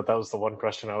prepping, but that was the one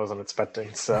question I wasn't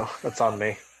expecting, so that's on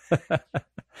me.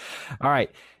 All right.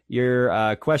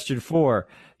 Your question 4,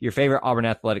 your favorite Auburn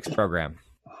athletics program?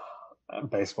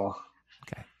 Baseball.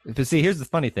 Okay. But see, here's the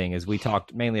funny thing is we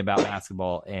talked mainly about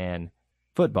basketball and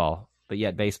football, but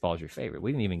yet baseball is your favorite.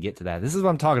 We didn't even get to that. This is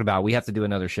what I'm talking about. We have to do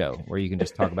another show where you can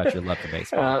just talk about your love for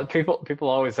baseball. People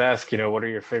always ask, what are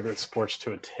your favorite sports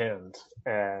to attend?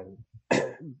 And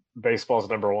baseball is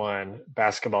number 1.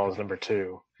 Basketball is number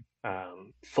 2.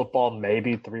 Football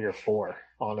maybe 3 or 4,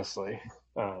 honestly.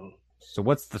 So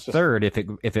what's the third if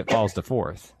it falls to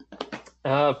 4th?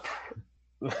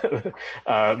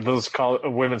 Those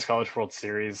women's college world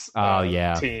series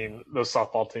team, those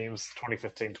softball teams,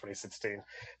 2015, 2016,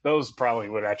 those probably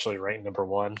would actually rank number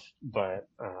 1. But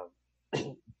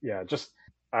yeah, just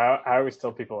I always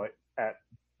tell people, like, at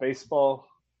baseball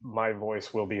my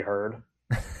voice will be heard.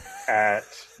 At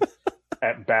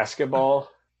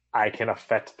basketball I can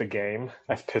affect the game.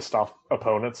 I've pissed off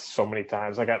opponents so many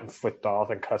times. I got flicked off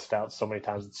and cussed out so many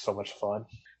times. It's so much fun.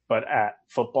 But at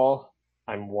football,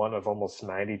 I'm one of almost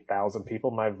 90,000 people.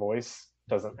 My voice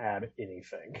doesn't add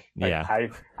anything. Yeah.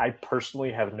 I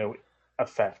personally have no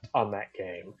effect on that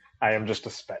game. I am just a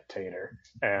spectator.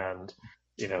 And,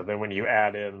 then when you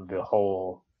add in the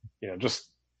whole, just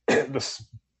this,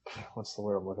 what's the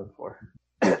word I'm looking for?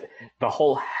 The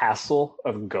whole hassle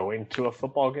of going to a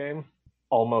football game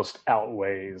almost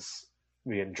outweighs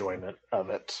the enjoyment of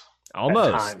it.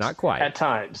 Almost, not quite. At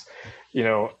times.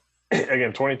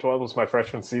 Again, 2012 was my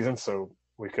freshman season, so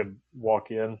we could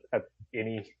walk in at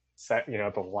any at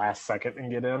the last second and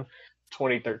get in.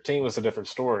 2013 was a different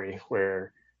story,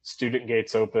 where student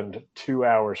gates opened 2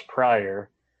 hours prior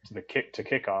to the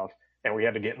kickoff, and we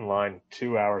had to get in line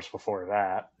 2 hours before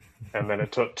that. And then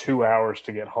it took 2 hours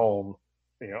to get home,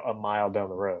 a mile down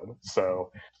the road.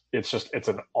 So it's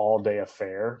an all-day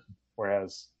affair,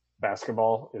 whereas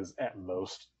basketball is at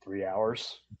most 3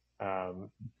 hours.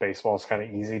 Baseball is kind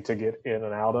of easy to get in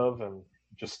and out of and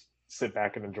just sit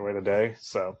back and enjoy the day.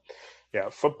 So yeah,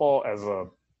 football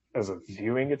as a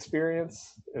viewing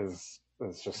experience is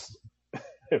just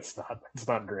it's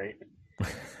not great.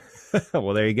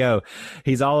 Well, there you go.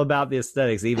 He's all about the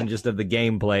aesthetics, even just of the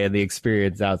gameplay and the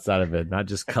experience outside of it, not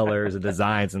just colors and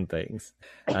designs and things.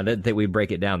 I didn't think we'd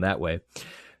break it down that way.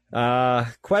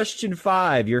 Question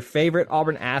 5, your favorite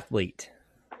Auburn athlete?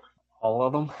 All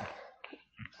of them?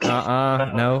 No,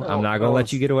 I'm not going to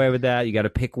let you get away with that. You got to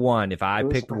pick one. If I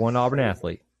picked one Auburn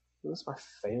athlete. Who's my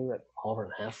favorite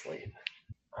Auburn athlete?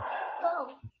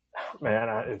 Man,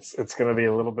 it's going to be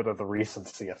a little bit of the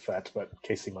recency effect, but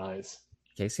Casey Mize.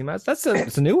 Casey Mize,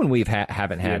 it's a new one we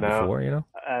haven't had before.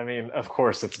 I mean, of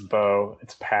course, it's Bo,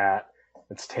 it's Pat,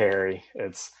 it's Terry,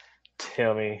 it's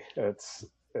Timmy, it's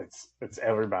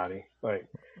everybody. Like,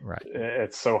 right?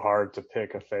 It's so hard to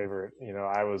pick a favorite.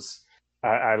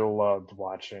 I loved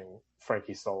watching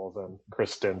Frankie Sullivan,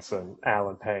 Chris Denson,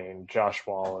 Alan Payne, Josh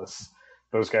Wallace.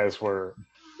 Those guys were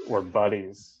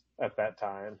buddies at that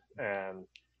time, and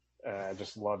I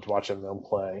just loved watching them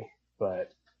play.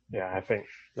 But yeah, I think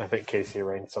Casey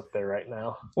ranks up there right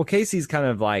now. Well, Casey's kind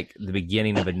of like the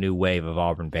beginning of a new wave of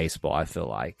Auburn baseball, I feel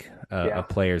like, of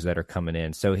players that are coming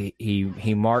in. So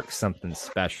he marks something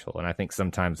special, and I think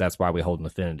sometimes that's why we hold an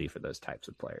affinity for those types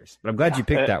of players. But I'm glad you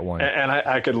picked that one. And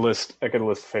I could list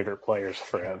favorite players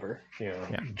forever.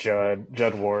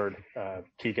 Judd Ward,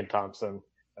 Keegan Thompson,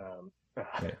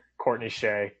 Courtney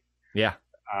Shea,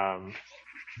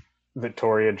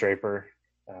 Victoria Draper,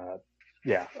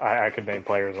 Yeah, I could name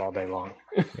players all day long.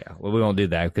 Yeah, well, we won't do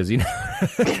that because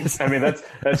I mean,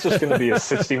 that's just going to be a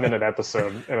 60-minute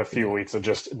episode in a few weeks of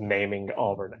just naming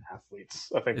Auburn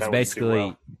athletes. I think it's that basically would do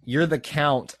well. You're the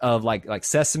count of like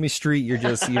Sesame Street. You're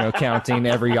just counting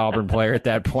every Auburn player at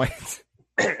that point.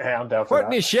 Hey, I'm down for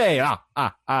Courtney that. Shea,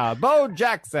 Bo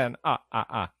Jackson, All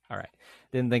right,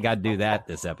 didn't think I'd do that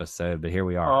this episode, but here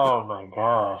we are. Oh my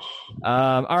gosh!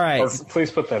 All right,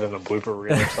 Please put that in a blooper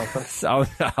reel or something. so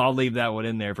I'll leave that one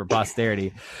in there for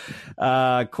posterity.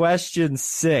 Question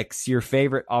 6: Your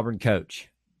favorite Auburn coach?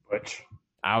 Which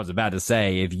I was about to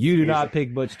say, if you do not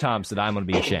pick Butch Thompson, I'm going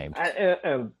to be ashamed.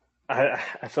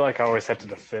 I feel like I always have to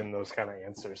defend those kind of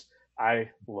answers. I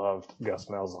loved Gus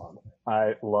Malzahn.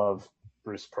 I love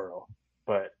Bruce Pearl,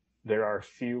 but there are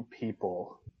few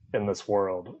people in this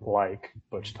world like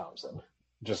Butch Thompson.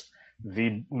 Just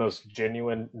the most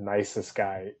genuine, nicest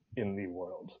guy in the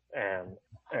world, and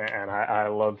I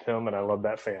love him, and I love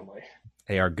that family.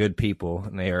 They are good people,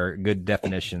 and they are good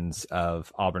definitions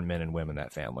of Auburn men and women,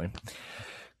 that family.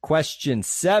 Question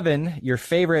 7, your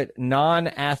favorite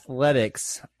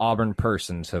non-athletics Auburn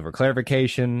person. So for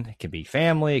clarification, it can be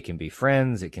family, it can be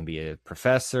friends, it can be a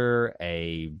professor,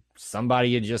 somebody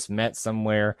you just met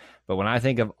somewhere. But when I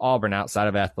think of Auburn outside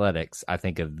of athletics, I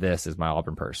think of this as my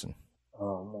Auburn person.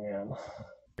 Oh, man.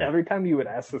 Every time you would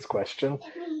ask this question,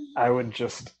 I would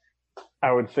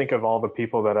think of all the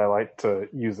people that I like to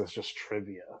use as just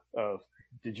trivia of,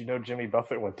 did you know Jimmy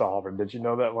Buffett went to Auburn? Did you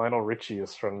know that Lionel Richie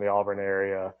is from the Auburn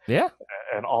area? Yeah.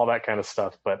 And all that kind of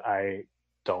stuff. But I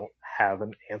don't have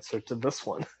an answer to this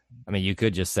one. I mean, you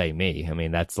could just say me. I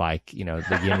mean, that's like, give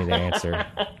me the answer.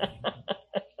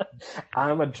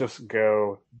 I'm going to just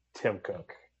go Tim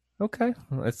Cook. Okay.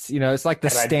 It's like the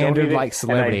And I don't standard even-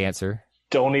 celebrity answer.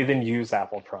 Don't even use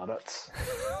Apple products.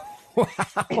 Wow.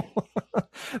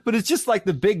 But it's just like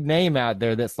the big name out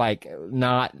there that's like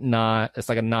not it's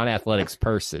like a non-athletics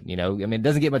person, I mean, it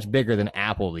doesn't get much bigger than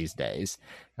Apple these days.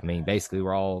 I mean, basically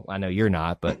we're all, I know you're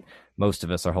not, but most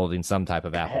of us are holding some type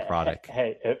of Apple product.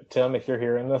 Hey, Tim, if you're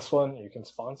hearing this one, you can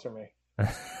sponsor me.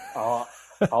 I'll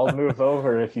move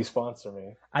over if you sponsor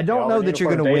me. I don't know that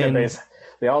you're going to win.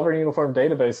 The Auburn Uniform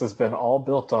database has been all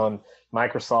built on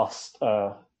Microsoft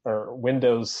or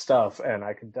Windows stuff, and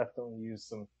I could definitely use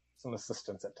some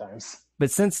assistance at times.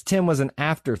 But since Tim was an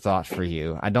afterthought for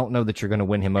you, I don't know that you're going to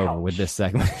win him over with this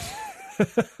segment.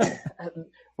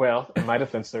 Well, in my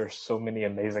defense, there are so many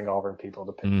amazing Auburn people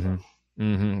to pick from.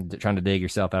 Trying to dig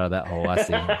yourself out of that hole. I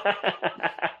see.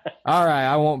 All right,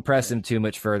 I won't press him too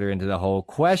much further into the hole.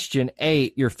 Question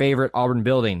 8, your favorite Auburn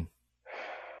building?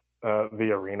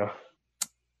 The arena.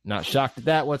 Not shocked at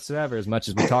that whatsoever, as much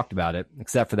as we talked about it,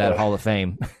 except for that Hall of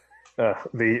Fame.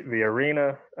 The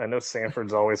arena. I know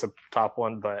Sanford's always a top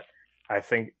one, but I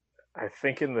think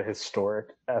in the historic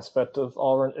aspect of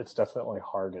Auburn, it's definitely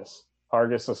Hargis.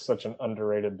 Hargis is such an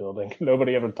underrated building.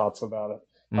 Nobody ever talks about it.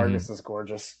 Hargis is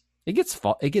gorgeous. It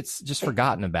gets just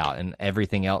forgotten about, and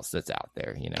everything else that's out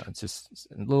there. It's just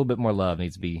a little bit more love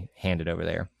needs to be handed over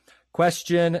there.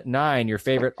 Question 9, your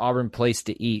favorite Auburn place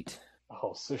to eat?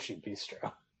 Oh, Sushi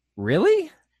Bistro.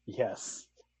 Really? Yes.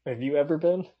 Have you ever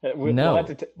been? No.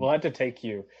 We'll have to take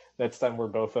you next time we're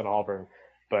both in Auburn.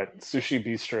 But Sushi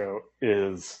Bistro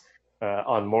is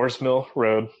on Moores Mill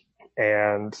Road,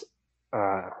 and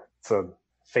it's a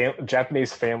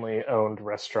Japanese family-owned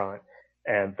restaurant,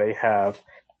 and they have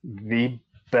the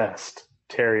best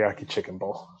teriyaki chicken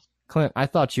bowl. Clint, I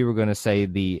thought you were going to say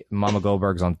the Mama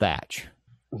Goldberg's on Thatch.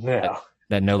 No.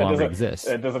 That no longer exists.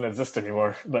 It doesn't exist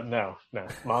anymore, but no.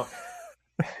 Mom,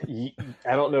 I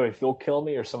don't know if you'll kill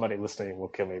me or somebody listening will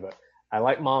kill me, but I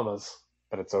like Mama's,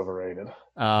 but it's overrated.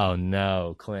 Oh,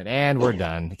 no, Clint. And we're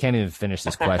done. Can't even finish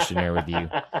this questionnaire with you.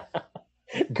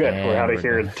 Good. And we're out of we're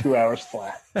here done. in 2 hours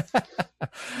flat.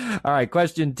 All right,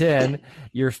 question 10.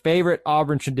 Your favorite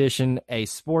Auburn tradition, a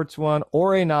sports one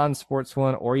or a non-sports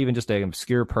one, or even just an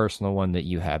obscure personal one that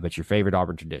you have, but your favorite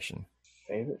Auburn tradition?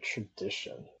 Favorite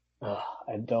tradition?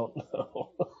 I don't know.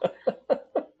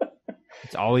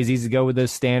 It's always easy to go with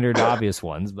those standard obvious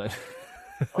ones, but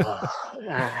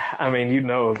I mean, you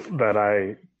know that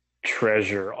I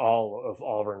treasure all of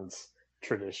Auburn's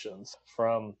traditions,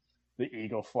 from the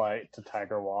Eagle Flight to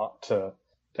Tiger Walk to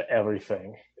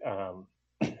everything. Man,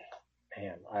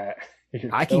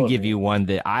 I can give you one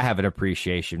that I have an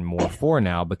appreciation more for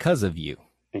now because of you.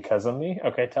 Because of me?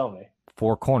 Okay, tell me.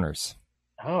 Four Corners.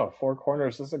 Oh, Four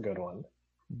Corners is a good one.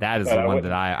 That is the one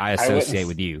that I associate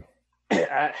with you.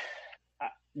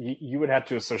 You would have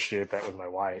to associate that with my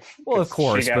wife. Well, of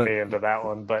course, she got but me into that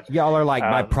one. But y'all are like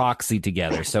by proxy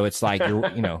together, so it's like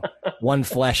you're, one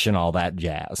flesh and all that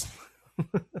jazz.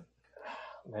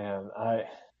 Man,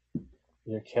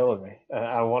 You're killing me.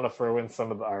 I want to throw in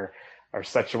some of our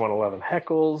Section 111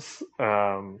 heckles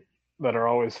that are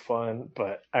always fun,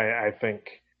 but I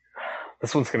think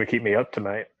this one's going to keep me up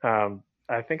tonight.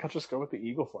 I think I'll just go with the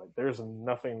eagle flight. There's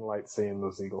nothing like seeing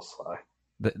those eagles fly.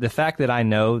 The fact that I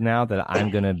know now that I'm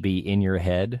going to be in your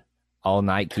head all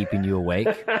night keeping you awake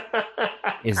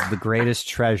is the greatest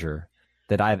treasure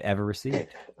that I've ever received.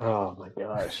 Oh my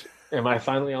gosh. Am I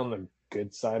finally on the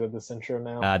good side of this intro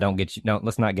now?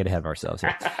 Let's not get ahead of ourselves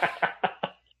here.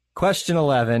 Question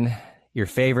 11, your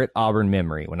favorite Auburn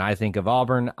memory. When I think of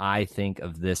Auburn, I think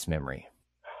of this memory.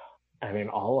 I mean,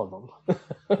 all of them.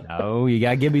 No, you got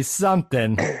to give me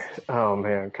something. Oh,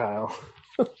 man, Kyle.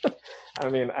 I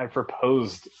mean, I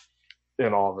proposed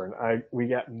in Auburn. We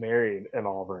got married in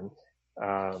Auburn.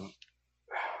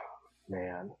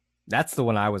 Man. That's the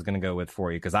one I was going to go with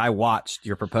for you because I watched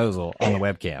your proposal on the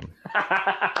webcam.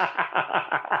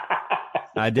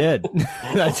 I did.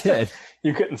 I did.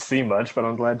 You couldn't see much, but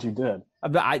I'm glad you did.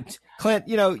 Clint,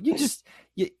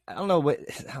 I don't know what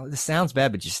this sounds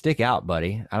bad, but you stick out,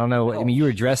 buddy. I don't know. I mean, you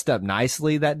were dressed up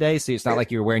nicely that day, so it's not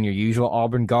like you were wearing your usual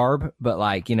Auburn garb, but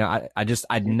like,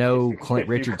 I know Clint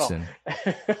Richardson.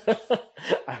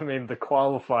 I mean, the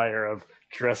qualifier of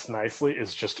dress nicely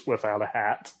is just without a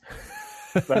hat.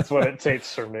 That's what it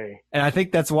takes for me. And I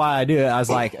think that's why I do it. I was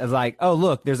like, oh,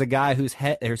 look, there's a guy whose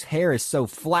hair is so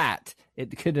flat.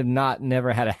 It could have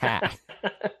never had a hat.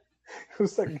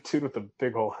 Who's that dude with the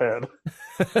big old head?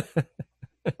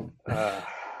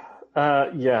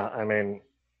 Yeah, I mean,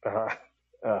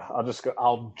 I'll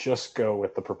just go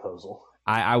with the proposal.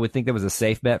 I would think that was a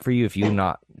safe bet for you if you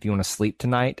want to sleep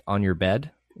tonight on your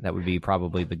bed. That would be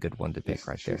probably the good one to pick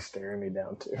right there. She's staring me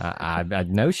down too. I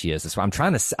know she is. That's why I'm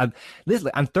trying to.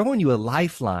 I'm throwing you a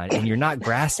lifeline, and you're not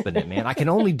grasping it, man. I can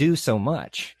only do so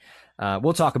much.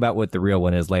 We'll talk about what the real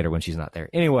one is later when she's not there.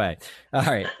 Anyway, all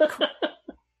right.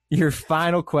 Your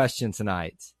final question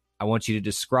tonight. I want you to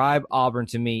describe Auburn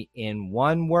to me in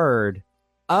one word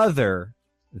other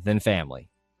than family.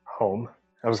 Home.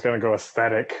 I was going to go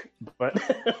aesthetic, but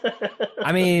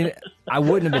I mean, I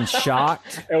wouldn't have been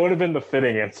shocked. It would have been the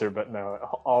fitting answer, but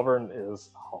no, Auburn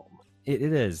is home. It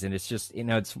is, and it's just,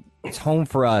 it's home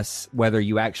for us, whether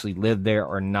you actually live there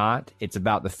or not. It's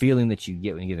about the feeling that you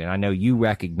get when you get there. And I know you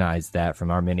recognize that from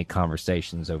our many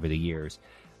conversations over the years.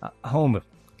 Home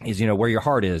is, where your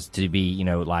heart is, to be,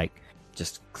 like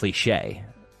just cliche.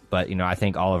 But, I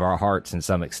think all of our hearts, in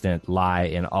some extent, lie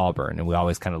in Auburn, and we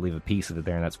always kind of leave a piece of it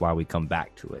there, and that's why we come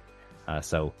back to it.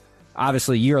 So,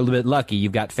 obviously, you're a little bit lucky.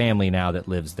 You've got family now that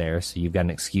lives there, so you've got an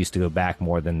excuse to go back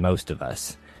more than most of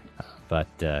us. But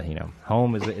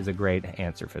home is a great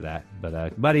answer for that.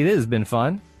 But, buddy, this has been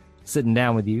fun, sitting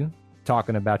down with you,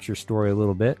 talking about your story a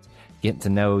little bit, getting to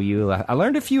know you. I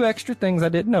learned a few extra things I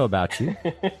didn't know about you.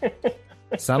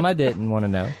 Some I didn't want to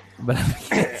know, but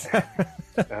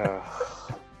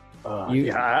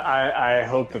I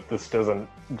hope that this doesn't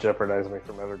jeopardize me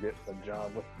from ever getting a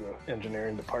job with the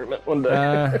engineering department one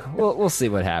day. We'll see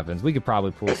what happens. We could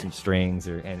probably pull some strings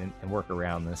and work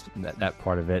around that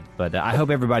part of it. But I hope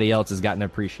everybody else has gotten an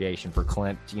appreciation for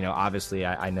Clint. Obviously,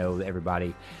 I know that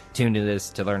everybody tuned into this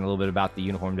to learn a little bit about the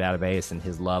uniform database and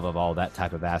his love of all that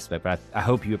type of aspect. But I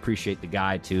hope you appreciate the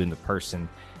guy, too, and the person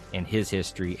and his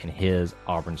history and his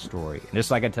Auburn story. And just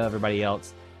like I tell everybody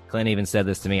else, Clint even said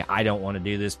this to me, I don't want to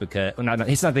do this because...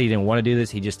 it's not that he didn't want to do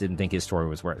this, he just didn't think his story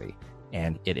was worthy.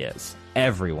 And it is.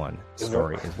 Everyone's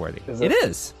story is worthy. It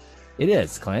is. It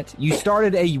is, Clint. You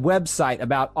started a website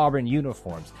about Auburn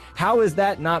uniforms. How is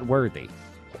that not worthy?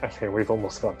 Okay, we've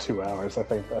almost gone 2 hours. I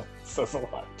think that says a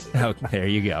lot. Oh, there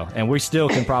you go. And we still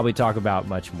can probably talk about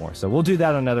much more. So we'll do that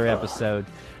on another episode.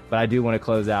 But I do want to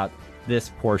close out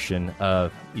this portion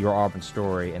of your Auburn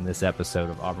story in this episode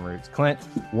of Auburn Roots. Clint,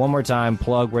 one more time,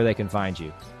 plug where they can find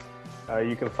you.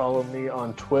 You can follow me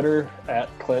on Twitter at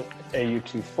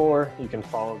ClintAU24. You can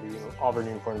follow the Auburn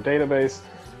Uniform Database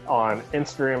on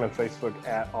Instagram and Facebook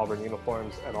at Auburn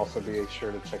Uniforms, and also be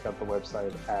sure to check out the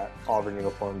website at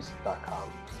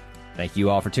auburnuniforms.com. Thank you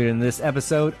all for tuning in to this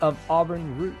episode of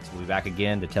Auburn Roots. We'll be back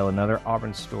again to tell another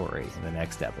Auburn story in the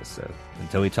next episode.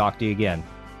 Until we talk to you again,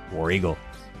 War Eagle.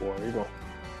 War Eagle.